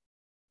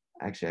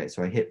 actually,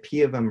 so I hit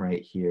P of them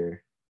right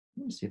here.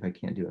 Let me see if I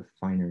can't do a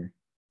finer.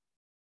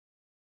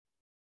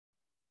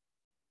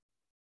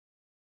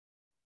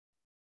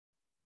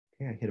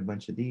 Okay, I hit a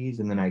bunch of these,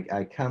 and then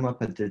I come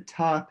up at the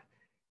top,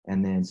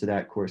 and then so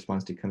that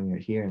corresponds to coming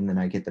right here, and then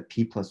I get the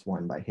P plus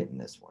 1 by hitting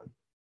this one.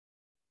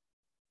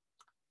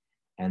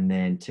 And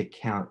then to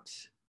count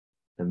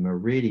the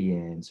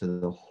meridian, so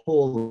the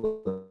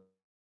whole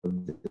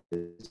of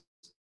this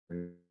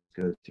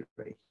goes to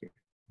right here.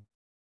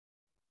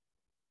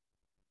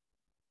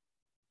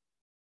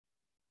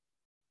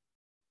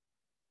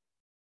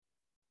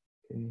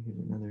 Okay, here's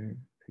another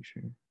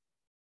picture.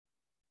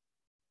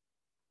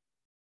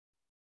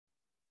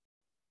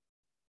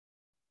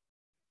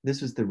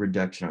 This was the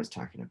reduction I was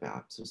talking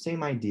about. So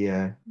same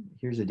idea.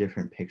 Here's a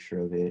different picture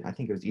of it. I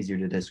think it was easier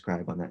to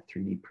describe on that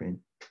 3D print.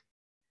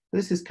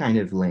 This is kind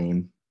of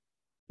lame.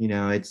 You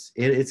know, it's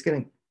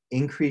going to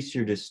increase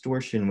your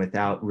distortion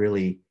without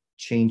really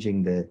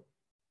changing the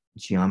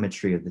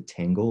geometry of the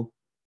tangle.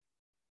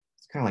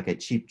 It's kind of like a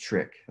cheap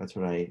trick. That's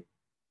what I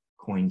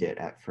coined it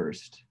at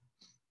first.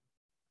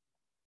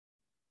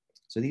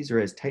 So these are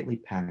as tightly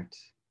packed,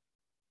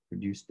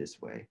 produced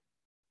this way.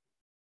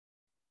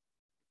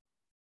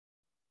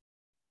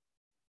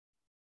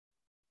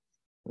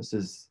 This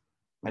is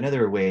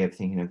another way of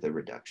thinking of the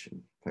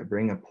reduction. If I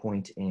bring a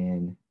point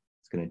in,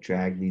 it's going to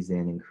drag these in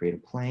and create a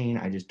plane.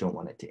 I just don't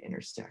want it to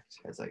intersect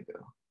as I go.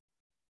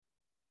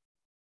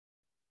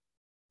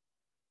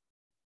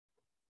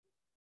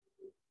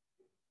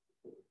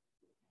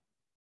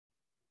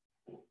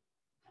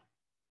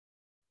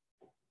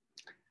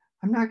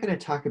 I'm not going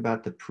to talk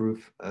about the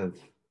proof of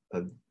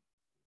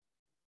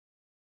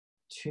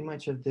too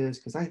much of this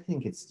because I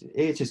think it's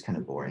just kind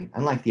of boring,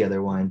 unlike the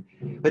other one.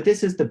 But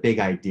this is the big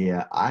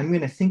idea. I'm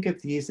going to think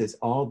of these as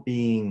all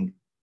being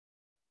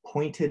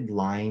pointed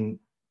line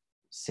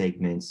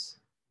segments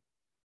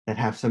that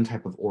have some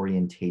type of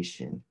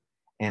orientation.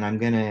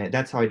 And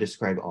that's how I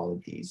describe all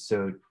of these.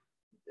 So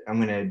I'm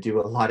going to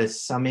do a lot of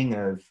summing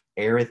of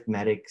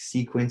arithmetic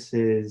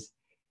sequences.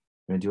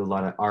 I'm going to do a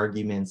lot of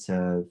arguments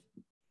of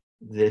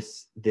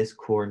this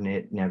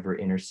coordinate never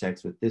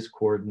intersects with this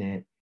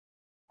coordinate.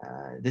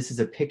 This is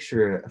a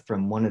picture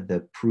from one of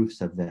the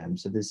proofs of them.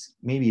 So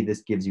maybe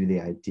this gives you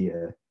the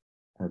idea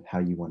of how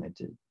you wanted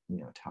to,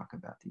 talk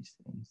about these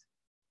things.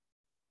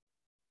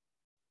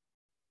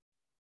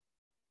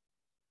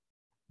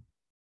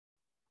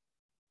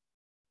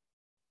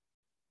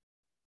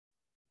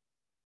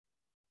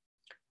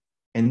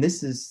 And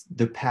this is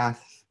the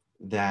path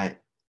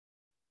that,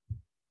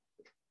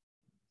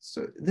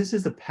 so this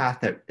is the path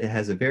that it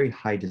has a very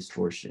high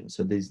distortion.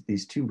 So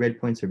these two red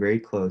points are very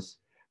close,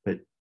 but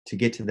to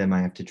get to them,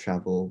 I have to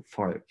travel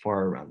far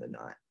around the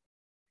knot.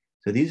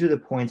 So these are the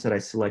points that I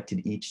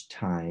selected each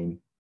time,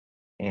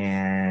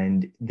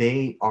 and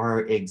they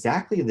are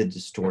exactly the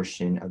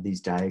distortion of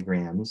these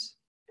diagrams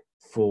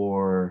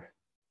for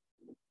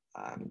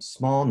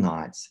small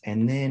knots.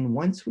 And then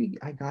once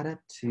I got up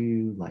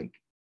to like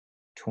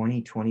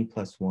 20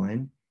 plus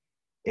 1,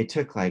 it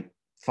took like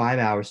 5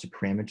 hours to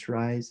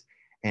parameterize,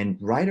 and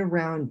right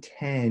around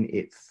 10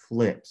 it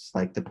flips,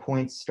 like the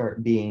points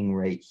start being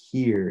right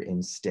here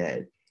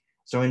instead.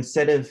 So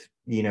instead of,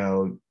 you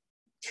know,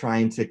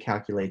 trying to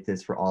calculate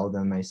this for all of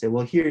them, I say,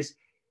 well,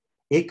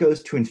 it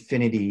goes to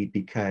infinity,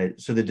 because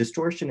so the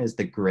distortion is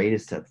the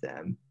greatest of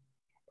them,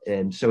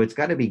 and so it's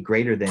got to be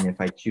greater than if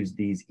I choose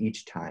these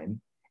each time,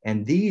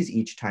 and these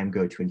each time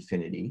go to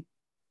infinity.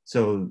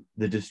 So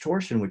the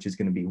distortion, which is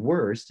going to be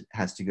worst,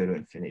 has to go to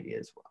infinity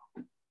as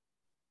well.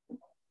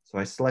 So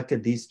I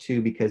selected these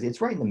two because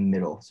it's right in the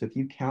middle. So if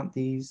you count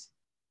these,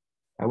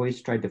 I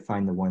always tried to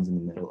find the ones in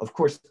the middle. Of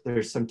course,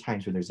 there's some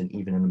times where there's an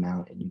even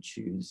amount and you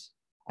choose.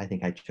 I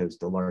think I chose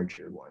the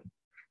larger one.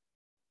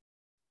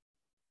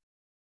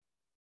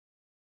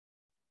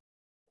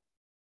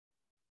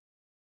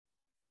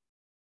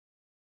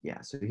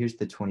 Yeah, so here's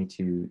the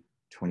 22,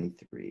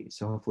 23.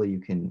 So hopefully you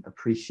can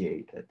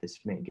appreciate that this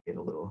may get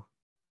a little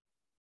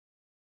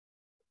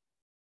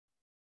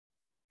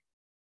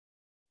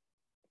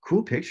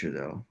cool picture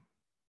though.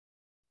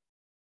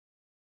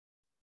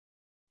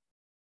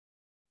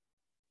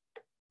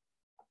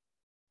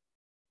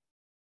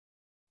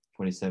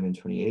 '27,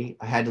 '28.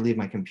 I had to leave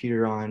my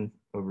computer on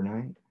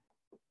overnight.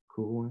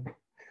 Cool one.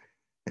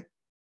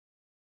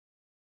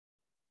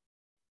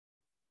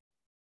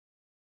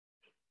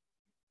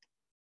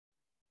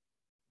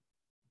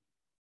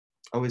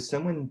 Oh, is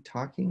someone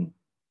talking?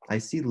 I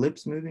see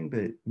lips moving,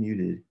 but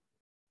muted.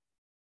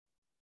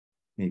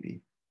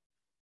 Maybe.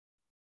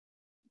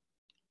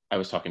 I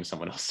was talking to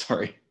someone else,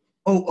 sorry.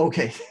 Oh,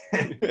 okay.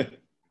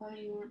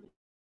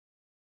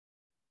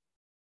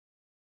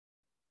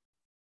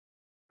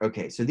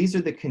 Okay, so these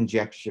are the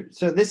conjectures.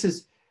 So this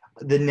is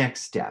the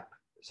next step.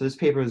 So this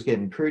paper was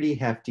getting pretty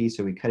hefty,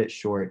 so we cut it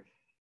short.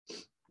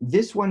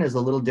 This one is a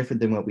little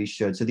different than what we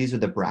showed. So these are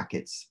the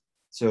brackets.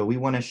 So we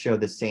want to show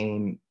the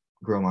same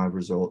Gromov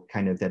result,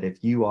 kind of that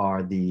if you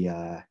are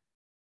the,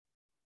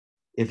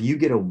 if you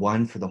get a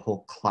 1 for the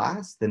whole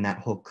class, then that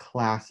whole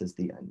class is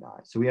the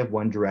unknot. So we have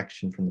one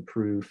direction from the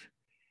proof.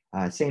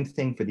 Same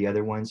thing for the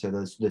other one. So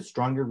the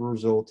stronger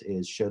result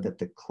is show that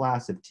the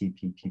class of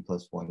TPP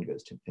plus 1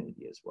 goes to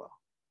infinity as well.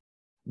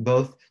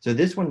 Both. So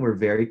this one we're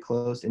very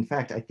close. In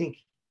fact, I think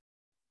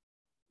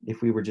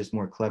if we were just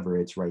more clever,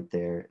 it's right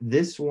there.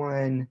 This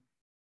one,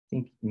 I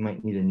think you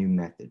might need a new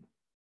method.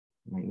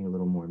 You might need a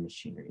little more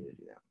machinery to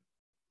do that.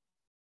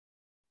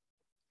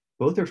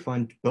 Both are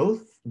fun.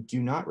 Both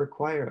do not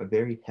require a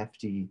very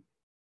hefty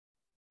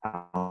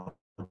analytical,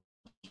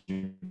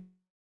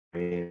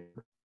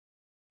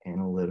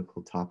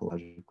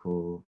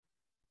 topological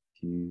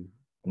view.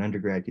 An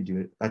undergrad could do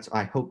it.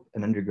 I hope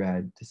an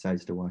undergrad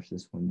decides to watch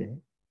this one day.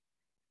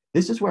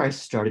 This is where I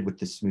started with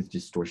the smooth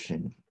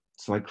distortion.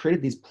 So I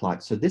created these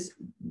plots. So this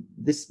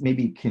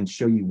maybe can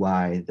show you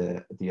why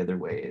the other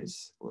way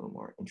is a little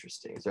more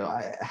interesting. So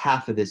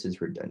half of this is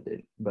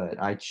redundant, but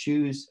I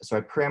parameterize so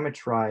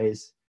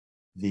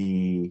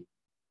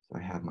I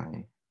have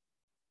my,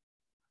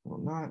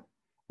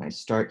 I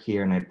start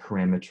here and I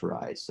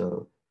parameterize.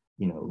 So,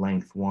 you know,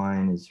 length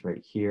 1 is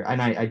right here. And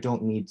I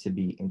don't need to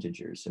be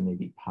integers. So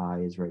maybe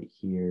pi is right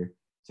here.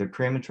 So I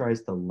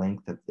parameterize the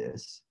length of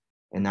this.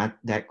 And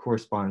that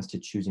corresponds to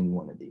choosing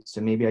one of these.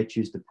 So maybe I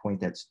choose the point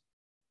that's,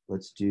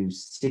 let's do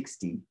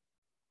 60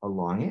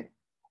 along it.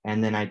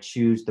 And then I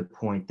choose the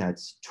point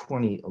that's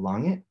 20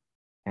 along it.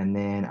 And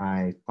then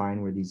I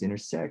find where these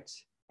intersect.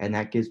 And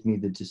that gives me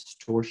the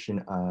distortion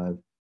of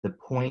the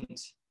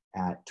point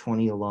at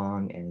 20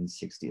 along and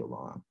 60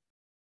 along.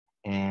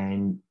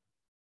 And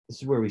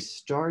this is where we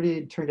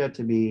started. Turned out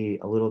to be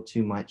a little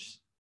too much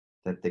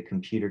that the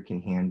computer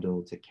can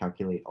handle to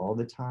calculate all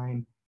the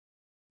time.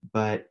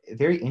 But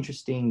very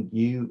interesting,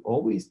 you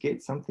always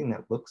get something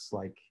that looks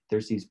like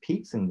there's these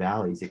peaks and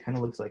valleys. It kind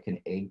of looks like an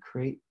egg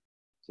crate.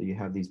 So you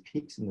have these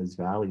peaks and these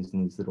valleys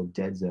and these little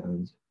dead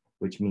zones,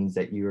 which means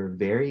that you are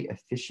very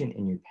efficient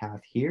in your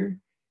path here,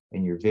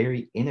 and you're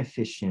very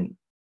inefficient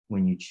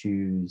when you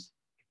choose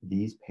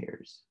these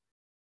pairs.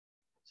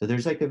 So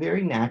there's like a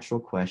very natural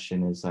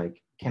question is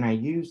like, can I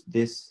use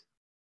this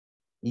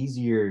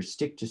easier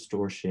stick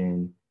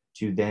distortion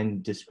to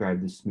then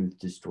describe the smooth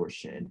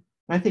distortion?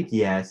 And I think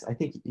yes. I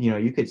think, you know,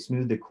 you could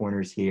smooth the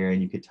corners here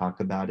and you could talk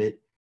about it.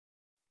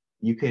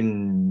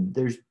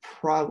 There's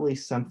probably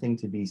something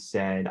to be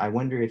said. I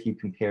wonder if you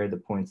compare the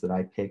points that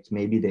I picked,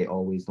 maybe they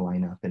always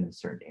line up in a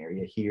certain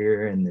area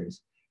here and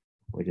there's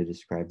a way to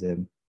describe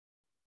them.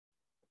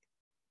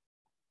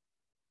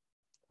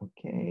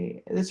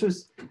 Okay,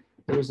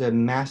 there was a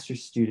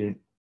master's student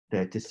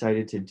that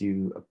decided to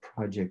do a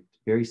project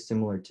very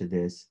similar to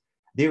this.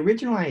 The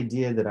original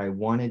idea that I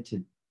wanted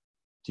to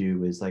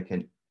do is like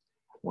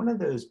one of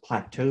those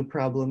plateau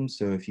problems.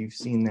 So if you've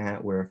seen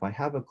that, where if I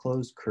have a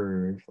closed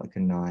curve, like a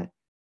knot,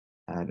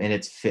 and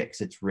it's fixed,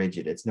 it's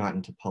rigid, it's not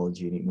in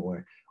topology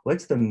anymore,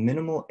 what's the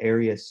minimal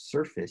area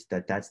surface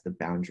that's the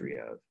boundary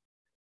of?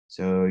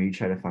 So you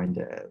try to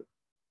find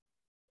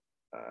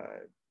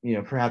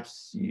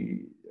perhaps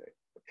you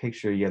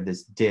picture you have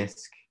this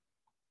disk,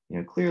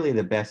 clearly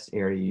the best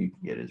area you can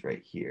get is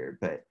right here,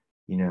 but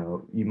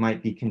you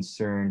might be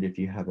concerned if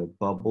you have a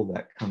bubble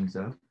that comes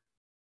up,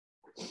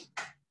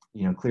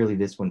 clearly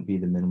this wouldn't be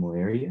the minimal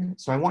area.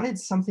 So I wanted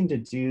something to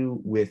do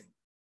with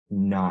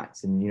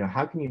knots and,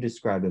 how can you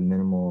describe a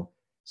minimal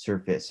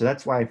surface? So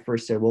that's why I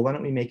first said, well, why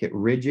don't we make it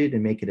rigid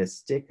and make it a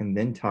stick and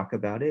then talk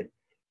about it?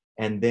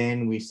 And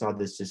then we saw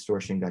this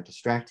distortion, got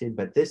distracted,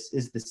 but this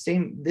is the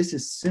same, this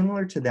is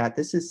similar to that.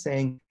 This is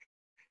saying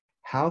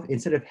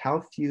instead of how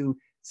few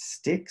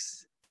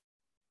sticks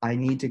I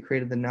need to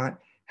create the knot,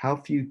 how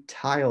few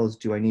tiles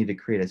do I need to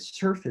create a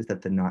surface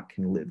that the knot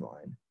can live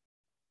on?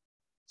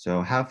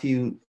 So how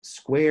few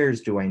squares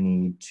do I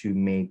need to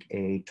make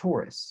a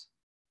torus?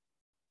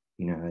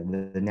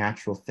 The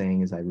natural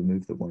thing is I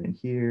remove the one in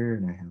here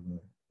and I have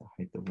a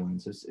height of one.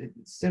 So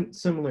it's a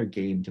similar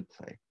game to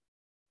play.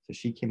 So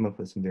she came up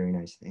with some very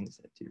nice things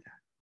that do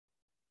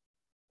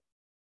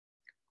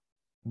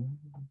that.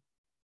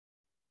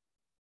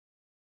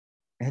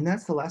 And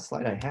that's the last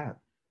slide I have.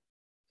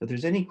 So if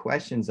there's any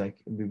questions, I'd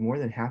be more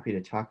than happy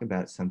to talk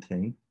about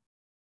something.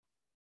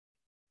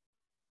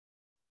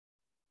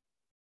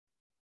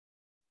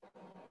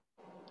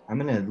 I'm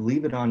gonna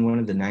leave it on one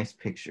of the nice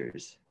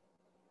pictures.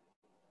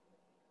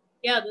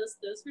 Yeah, those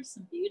were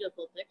some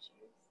beautiful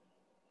pictures.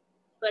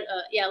 But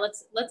yeah,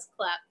 let's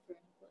clap for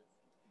Nicholas.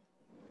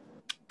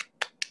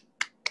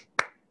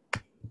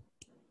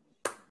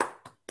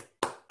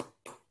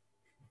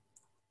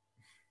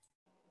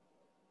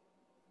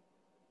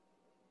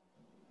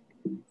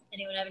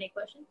 Anyone have any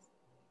questions?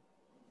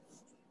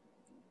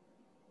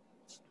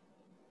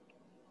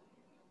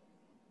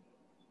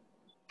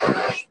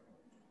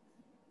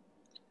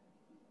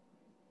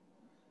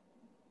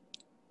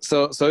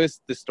 So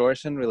is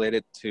distortion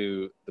related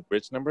to the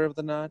bridge number of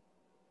the knot?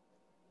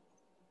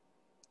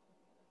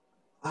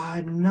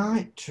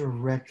 Not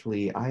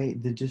directly.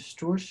 The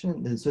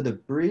distortion, so the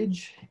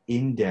bridge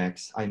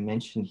index I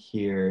mentioned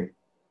here,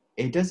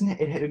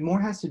 it more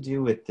has to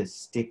do with the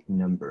stick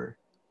number,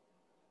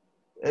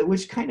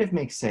 which kind of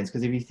makes sense,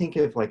 because if you think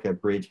of like a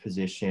bridge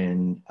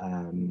position,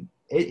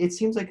 it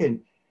seems like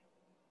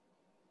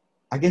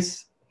I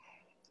guess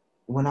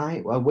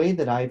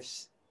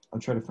I'm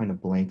trying to find a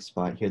blank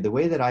spot here. The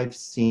way that I've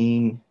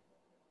seen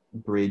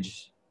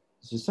bridge,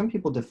 so some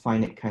people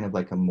define it kind of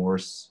like a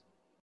Morse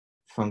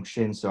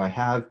function. So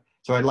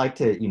I'd like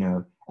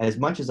to, as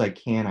much as I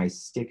can, I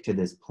stick to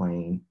this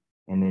plane.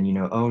 And then,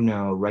 oh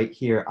no, right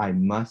here, I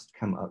must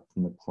come up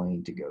from the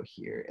plane to go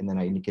here. And then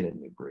I get a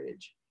new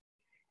bridge.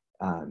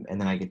 And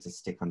then I get to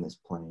stick on this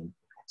plane.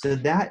 So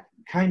that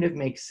kind of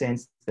makes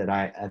sense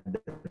that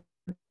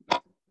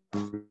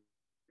the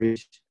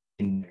bridge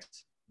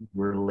index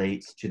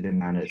relates to the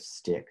amount of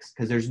sticks,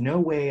 because there's no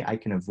way I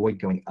can avoid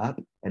going up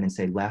and then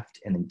say left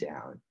and then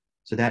down.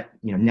 So that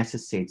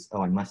necessitates,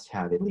 I must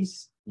have at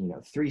least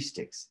 3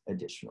 sticks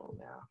additional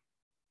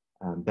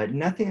now. But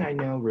nothing I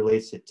know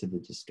relates it to the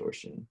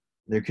distortion.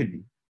 There could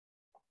be.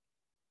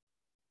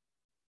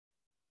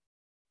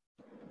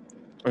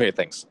 Okay,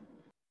 thanks.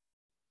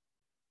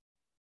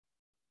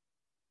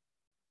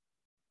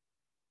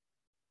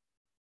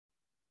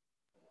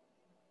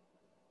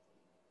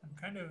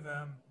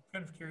 I'm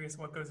kind of curious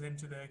what goes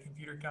into the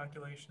computer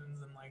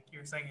calculations, and like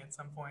you're saying at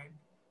some point,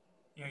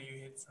 you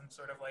hit some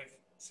sort of like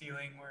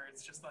ceiling where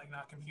it's just like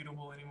not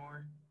computable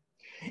anymore.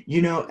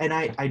 And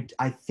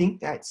I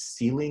think that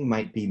ceiling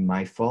might be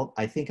my fault.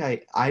 I think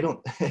I don't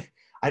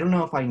I don't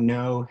know if I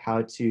know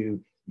how to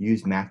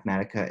use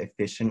Mathematica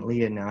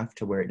efficiently enough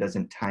to where it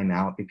doesn't time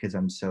out because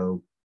I'm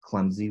so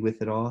clumsy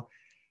with it all.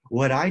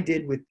 What I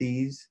did with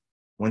these,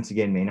 once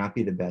again, may not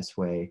be the best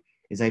way,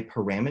 is I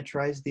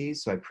parameterized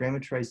these. So I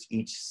parameterized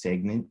each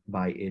segment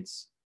by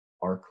its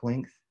arc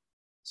length.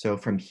 So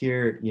from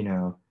here,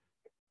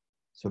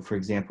 so for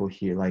example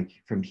here, like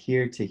from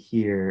here to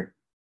here,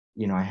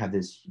 I have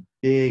this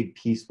big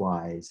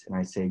piecewise,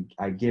 and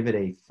I give it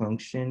a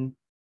function,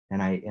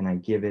 and I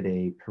give it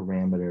a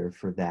parameter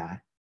for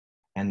that.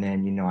 And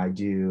then, I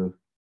do,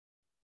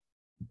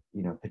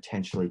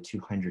 potentially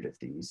 200 of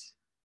these.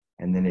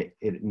 And then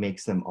it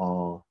makes them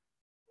all,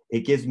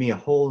 it gives me a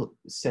whole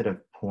set of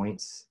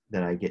points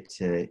that I get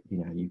to,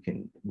 you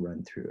can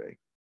run through a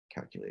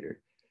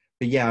calculator.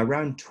 But yeah,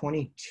 around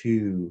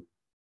 22,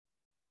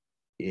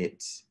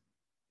 it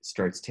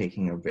starts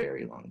taking a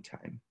very long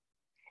time.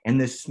 And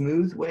the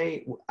smooth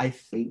way, I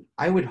think,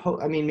 I would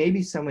hope,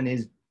 maybe someone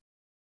is,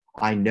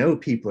 I know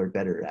people are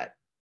better at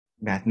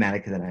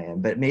Mathematica than I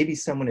am, but maybe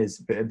someone is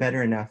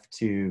better enough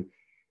to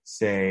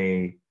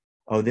say,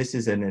 oh, this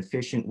is an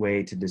efficient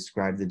way to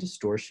describe the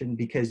distortion,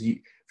 because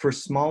for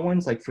small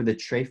ones, like for the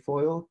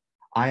trefoil,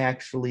 I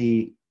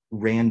actually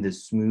ran the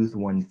smooth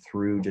one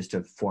through just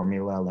a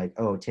formula, like,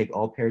 oh, take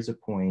all pairs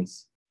of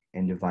points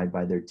and divide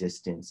by their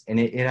distance. And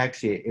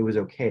it was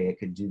okay, it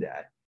could do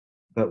that.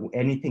 But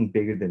anything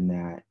bigger than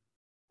that,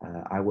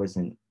 I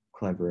wasn't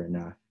clever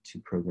enough to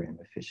program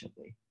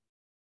efficiently.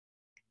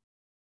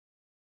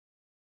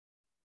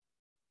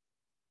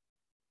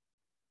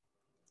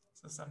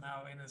 So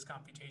somehow in this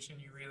computation,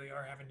 you really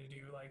are having to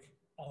do like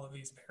all of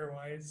these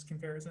pairwise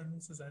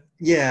comparisons. Is that?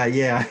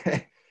 Yeah.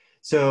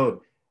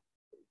 So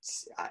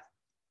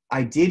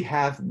I did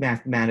have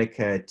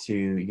Mathematica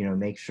to,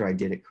 make sure I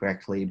did it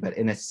correctly, but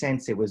in a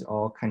sense, it was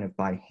all kind of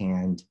by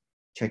hand,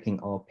 checking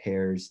all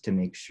pairs to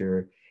make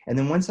sure. And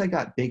then once I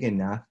got big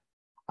enough,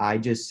 I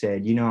just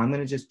said, I'm going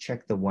to just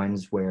check the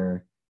ones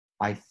where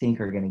I think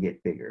are going to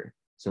get bigger.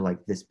 So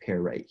like this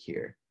pair right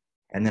here.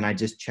 And then I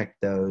just checked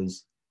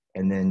those.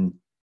 And then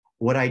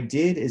what I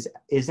did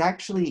is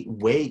actually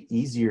way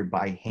easier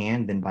by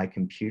hand than by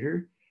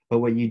computer. But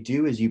what you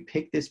do is you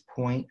pick this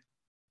point.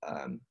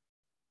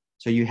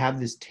 So you have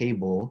this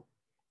table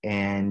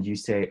and you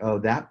say, oh,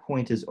 that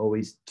point is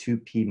always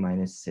 2p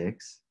minus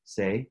 6,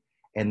 say.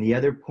 And the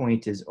other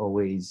point is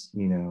always,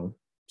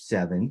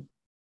 7.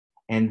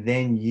 And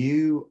then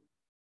you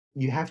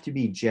have to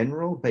be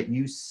general, but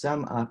you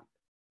sum up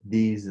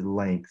these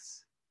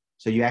lengths.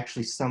 So you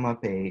actually sum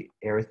up a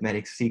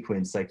arithmetic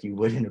sequence like you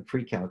would in a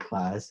pre-calc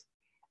class,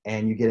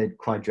 and you get a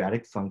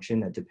quadratic function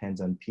that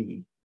depends on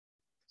p.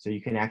 So you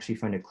can actually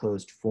find a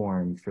closed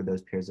form for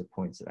those pairs of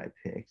points that I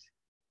picked.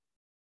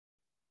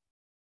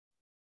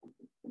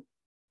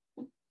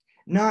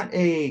 Not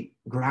a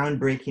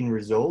groundbreaking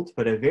result,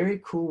 but a very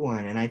cool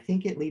one. And I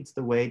think it leads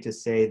the way to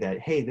say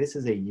that, hey, this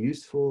is a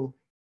useful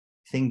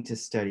thing to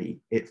study.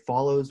 It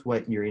follows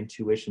what your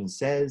intuition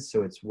says,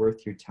 so it's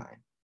worth your time.